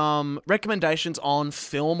you some recommendations on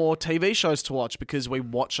film or TV shows to watch because we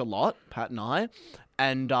watch a lot, Pat and I.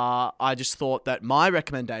 And I just thought that my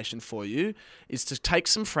recommendation for you is to take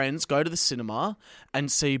some friends, go to the cinema,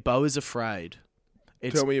 and see Beau is Afraid.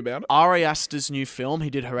 It's Tell me about it. Ari Aster's new film. He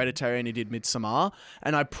did Hereditary and he did Midsommar.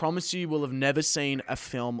 And I promise you will have never seen a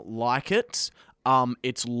film like it.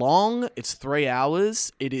 It's long. It's 3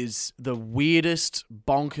 hours. It is the weirdest,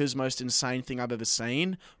 bonkers, most insane thing I've ever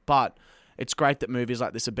seen. But it's great that movies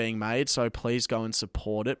like this are being made. So please go and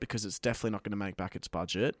support it because it's definitely not going to make back its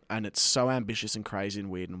budget. And it's so ambitious and crazy and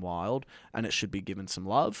weird and wild. And it should be given some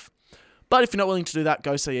love. But if you're not willing to do that,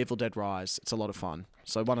 go see Evil Dead Rise. It's a lot of fun.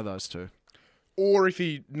 So one of those two. Or if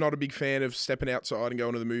you're not a big fan of stepping outside and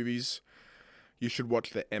going to the movies, you should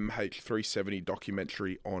watch the MH370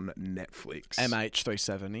 documentary on Netflix.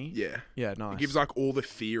 MH370. Yeah. Yeah, nice. It gives like all the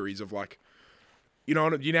theories of like, you know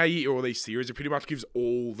how you hear all these theories? It pretty much gives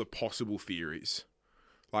all the possible theories.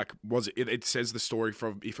 Like, it says the story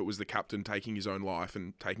from if it was the captain taking his own life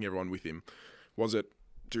and taking everyone with him. Was it,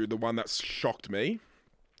 dude, the one that shocked me?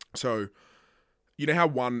 So, you know how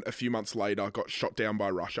one a few months later got shot down by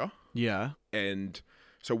Russia? Yeah. And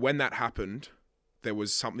so when that happened, there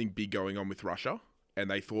was something big going on with Russia and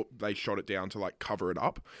they thought they shot it down to like cover it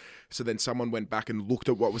up. So then someone went back and looked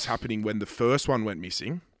at what was happening when the first one went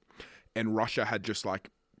missing and Russia had just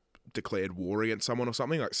like declared war against someone or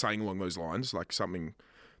something, like saying along those lines, like something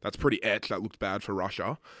That's pretty etched. That looked bad for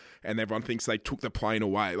Russia. And everyone thinks they took the plane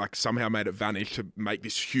away, like somehow made it vanish to make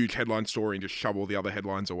this huge headline story and just shove all the other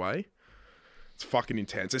headlines away. It's fucking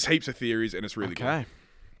intense. There's heaps of theories and it's really good. Okay.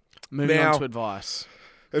 Moving on to advice.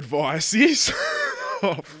 Advice is...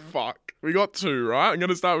 oh, fuck. We got two, right? I'm going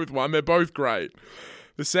to start with one. They're both great.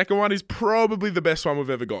 The second one is probably the best one we've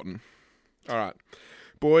ever gotten. All right.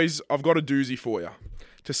 Boys, I've got a doozy for you.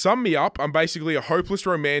 To sum me up, I'm basically a hopeless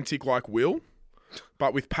romantic like Will,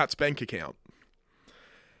 but with Pat's bank account.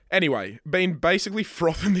 Anyway, been basically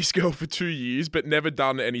frothing this girl for 2 years, but never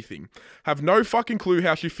done anything. Have no fucking clue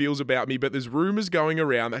how she feels about me, but there's rumours going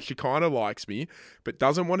around that she kind of likes me, but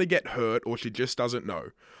doesn't want to get hurt or she just doesn't know.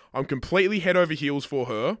 I'm completely head over heels for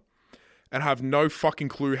her and have no fucking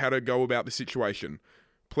clue how to go about the situation.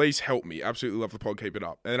 Please help me. Absolutely love the pod. Keep it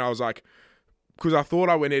up. And then I was like, because I thought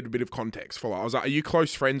I would need a bit of context for her. I was like, are you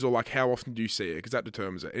close friends or like how often do you see her? Because that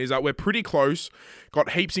determines it. And he's like, we're pretty close,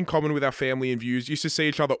 got heaps in common with our family and views, used to see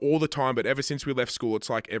each other all the time, but ever since we left school, it's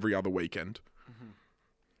like every other weekend.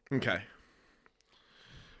 Mm-hmm. Okay.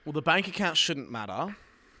 Well, the bank account shouldn't matter. No,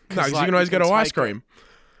 because you can always go to ice cream.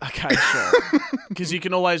 Okay, sure. Because you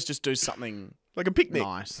can always just do something like a picnic.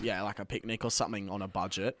 Nice. Yeah, like a picnic or something on a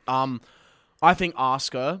budget. I think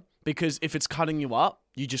ask her, because if it's cutting you up,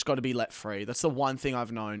 you just got to be let free. That's the one thing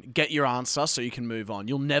I've known. Get your answer so you can move on.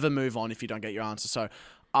 You'll never move on if you don't get your answer. So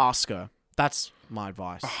ask her. That's my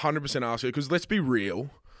advice. 100% ask her, because let's be real,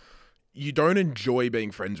 you don't enjoy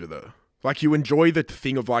being friends with her. Like, you enjoy the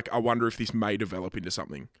thing of like, I wonder if this may develop into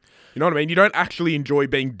something. You know what I mean? You don't actually enjoy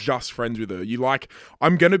being just friends with her. You like,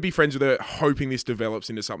 I'm going to be friends with her hoping this develops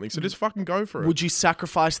into something. So just fucking go for it. Would you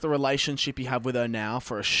sacrifice the relationship you have with her now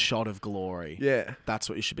for a shot of glory? Yeah. That's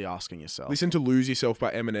what you should be asking yourself. Listen to Lose Yourself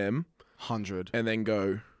by Eminem. 100. And then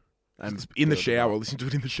go And in the shower. Listen to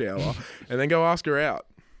it in the shower. And then go ask her out.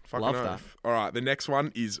 Fucking Love oath. that. All right, the next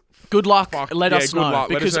one is... Good luck. Let us know. Luck.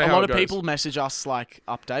 Because know a how lot it of goes. people message us like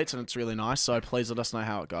updates and it's really nice. So please let us know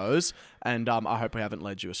how it goes. And I hope we haven't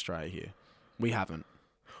led you astray here. We haven't.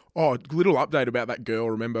 Oh, little update about that girl,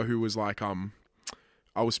 remember, who was like,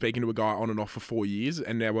 I was speaking to a guy on and off for 4 years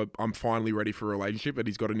and now I'm finally ready for a relationship, but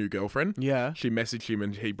he's got a new girlfriend. Yeah. She messaged him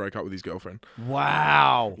and he broke up with his girlfriend.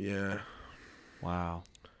 Wow. Yeah. Wow.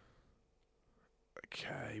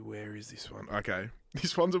 Okay, where is this one? Okay.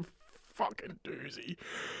 This one's a fucking doozy.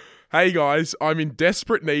 Hey guys, I'm in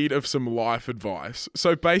desperate need of some life advice.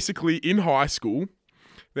 So basically, in high school,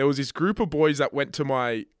 there was this group of boys that went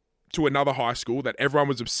to another high school that everyone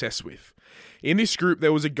was obsessed with. In this group,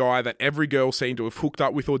 there was a guy that every girl seemed to have hooked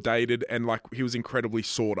up with or dated, and like he was incredibly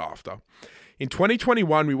sought after. In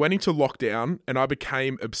 2021, we went into lockdown, and I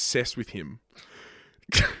became obsessed with him.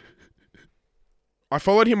 I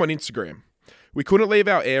followed him on Instagram. We couldn't leave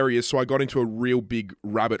our areas, so I got into a real big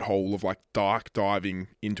rabbit hole of like dark diving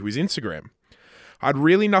into his Instagram. I had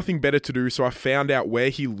really nothing better to do, so I found out where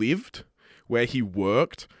he lived, where he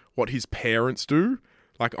worked, what his parents do.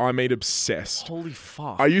 Like, I mean, obsessed. Holy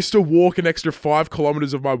fuck. I used to walk an extra 5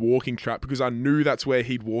 kilometers of my walking track because I knew that's where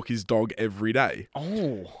he'd walk his dog every day.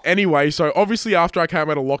 Oh. Anyway, so obviously after I came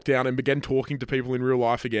out of lockdown and began talking to people in real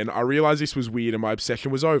life again, I realized this was weird and my obsession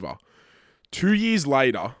was over. 2 years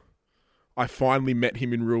later, I finally met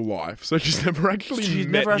him in real life. So she's never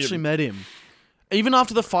actually met him. Even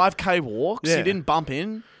after the 5K walks, Yeah. he didn't bump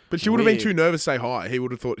in. But she would have been too nervous to say hi. He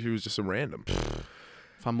would have thought he was just some random.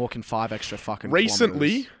 If I'm walking 5 extra fucking Recently,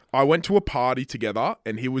 kilometers. I went to a party together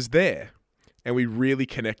and he was there. And we really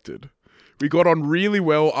connected. We got on really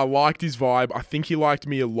well. I liked his vibe. I think he liked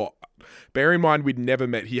me a lot. Bear in mind, we'd never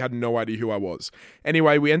met. He had no idea who I was.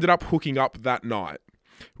 Anyway, we ended up hooking up that night.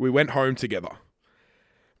 We went home together.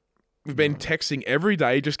 We've been texting every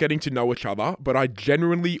day, just getting to know each other, but I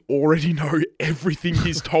genuinely already know everything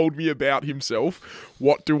he's told me about himself.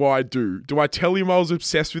 What do I do? Do I tell him I was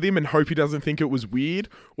obsessed with him and hope he doesn't think it was weird,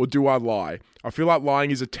 or do I lie? I feel like lying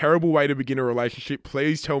is a terrible way to begin a relationship.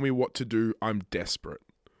 Please tell me what to do. I'm desperate.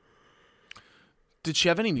 Did she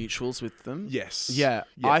have any mutuals with them? Yes. Yeah.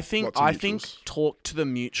 I think mutuals. talk to the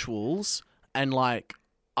mutuals and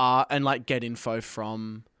get info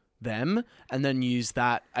from them and then use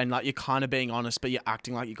that, and like you're kind of being honest but you're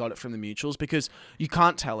acting like you got it from the mutuals, because you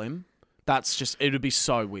can't tell him. That's just, it would be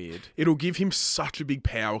so weird. It'll give him such a big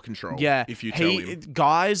power control. Yeah. If you tell him.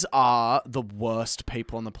 Guys are the worst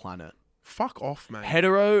people on the planet. Fuck off, mate.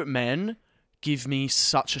 Hetero men give me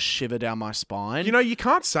such a shiver down my spine. You know, you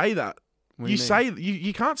can't say that.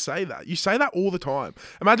 You can't say that. You say that all the time.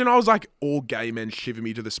 Imagine I was like, all gay men shiver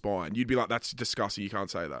me to the spine. You'd be like, that's disgusting. You can't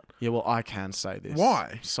say that. Yeah, well, I can say this.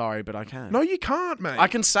 Why? Sorry, but I can. No, you can't, mate. I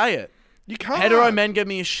can say it. You can't. Hetero men give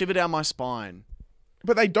me a shiver down my spine.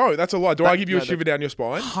 But they don't. That's a lie. Do I give you no, a shiver down your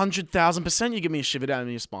spine? 100,000% you give me a shiver down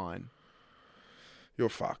your spine. You're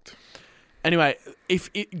fucked. Anyway,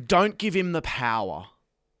 don't give him the power.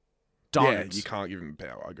 Don't. Yeah, you can't give him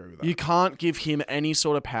power. I agree with that. You can't give him any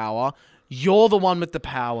sort of power. You're the one with the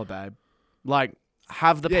power, babe. Like,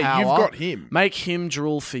 have the power. Yeah, you've got him. Make him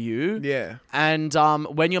drool for you. Yeah. And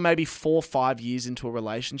when you're maybe 4 or 5 years into a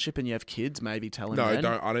relationship and you have kids, maybe tell him. No, then.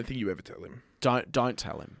 don't. I don't think you ever tell him. Don't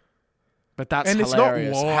tell him. But that's And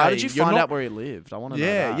hilarious. it's not How did you lying. You're find not- out where he lived? I want to know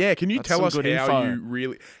Yeah, that. yeah. Can you That's tell some us good how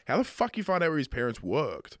info. how the fuck you find out where his parents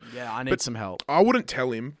worked? Yeah, I need But some help. I wouldn't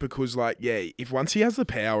tell him because, like, yeah, if once he has the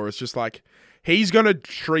power, it's just like he's gonna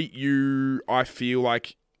treat you. I feel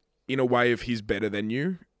like in a way of he's better than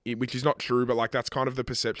you, which is not true, but like that's kind of the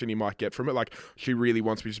perception he might get from it. Like she really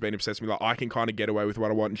wants me, she's been obsessed with me. Like I can kind of get away with what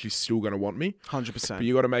I want, and she's still gonna want me. 100%. But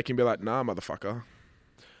you got to make him be like, nah, motherfucker.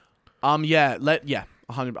 Yeah,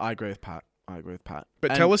 100. I agree with Pat.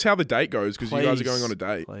 But And tell us how the date goes because you guys are please, going on a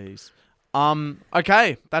date. Please.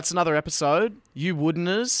 Okay, that's another episode. You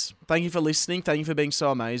wouldn't-ers, thank you for listening. Thank you for being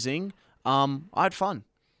so amazing. I had fun.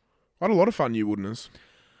 I had a lot of fun, you wouldn't.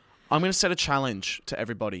 I'm going to set a challenge to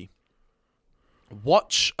everybody.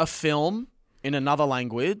 Watch a film in another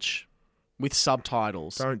language with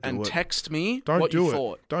subtitles. Don't do and it. text me Don't what do you it.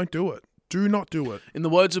 thought. Don't do it. Do not do it. In the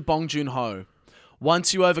words of Bong Joon-ho,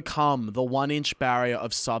 once you overcome the 1-inch barrier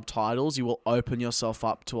of subtitles, you will open yourself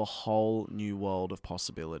up to a whole new world of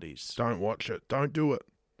possibilities. Don't watch it. Don't do it.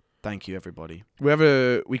 Thank you, everybody.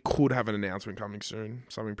 We could have an announcement coming soon.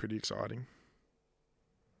 Something pretty exciting.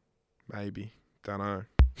 Maybe. Don't know.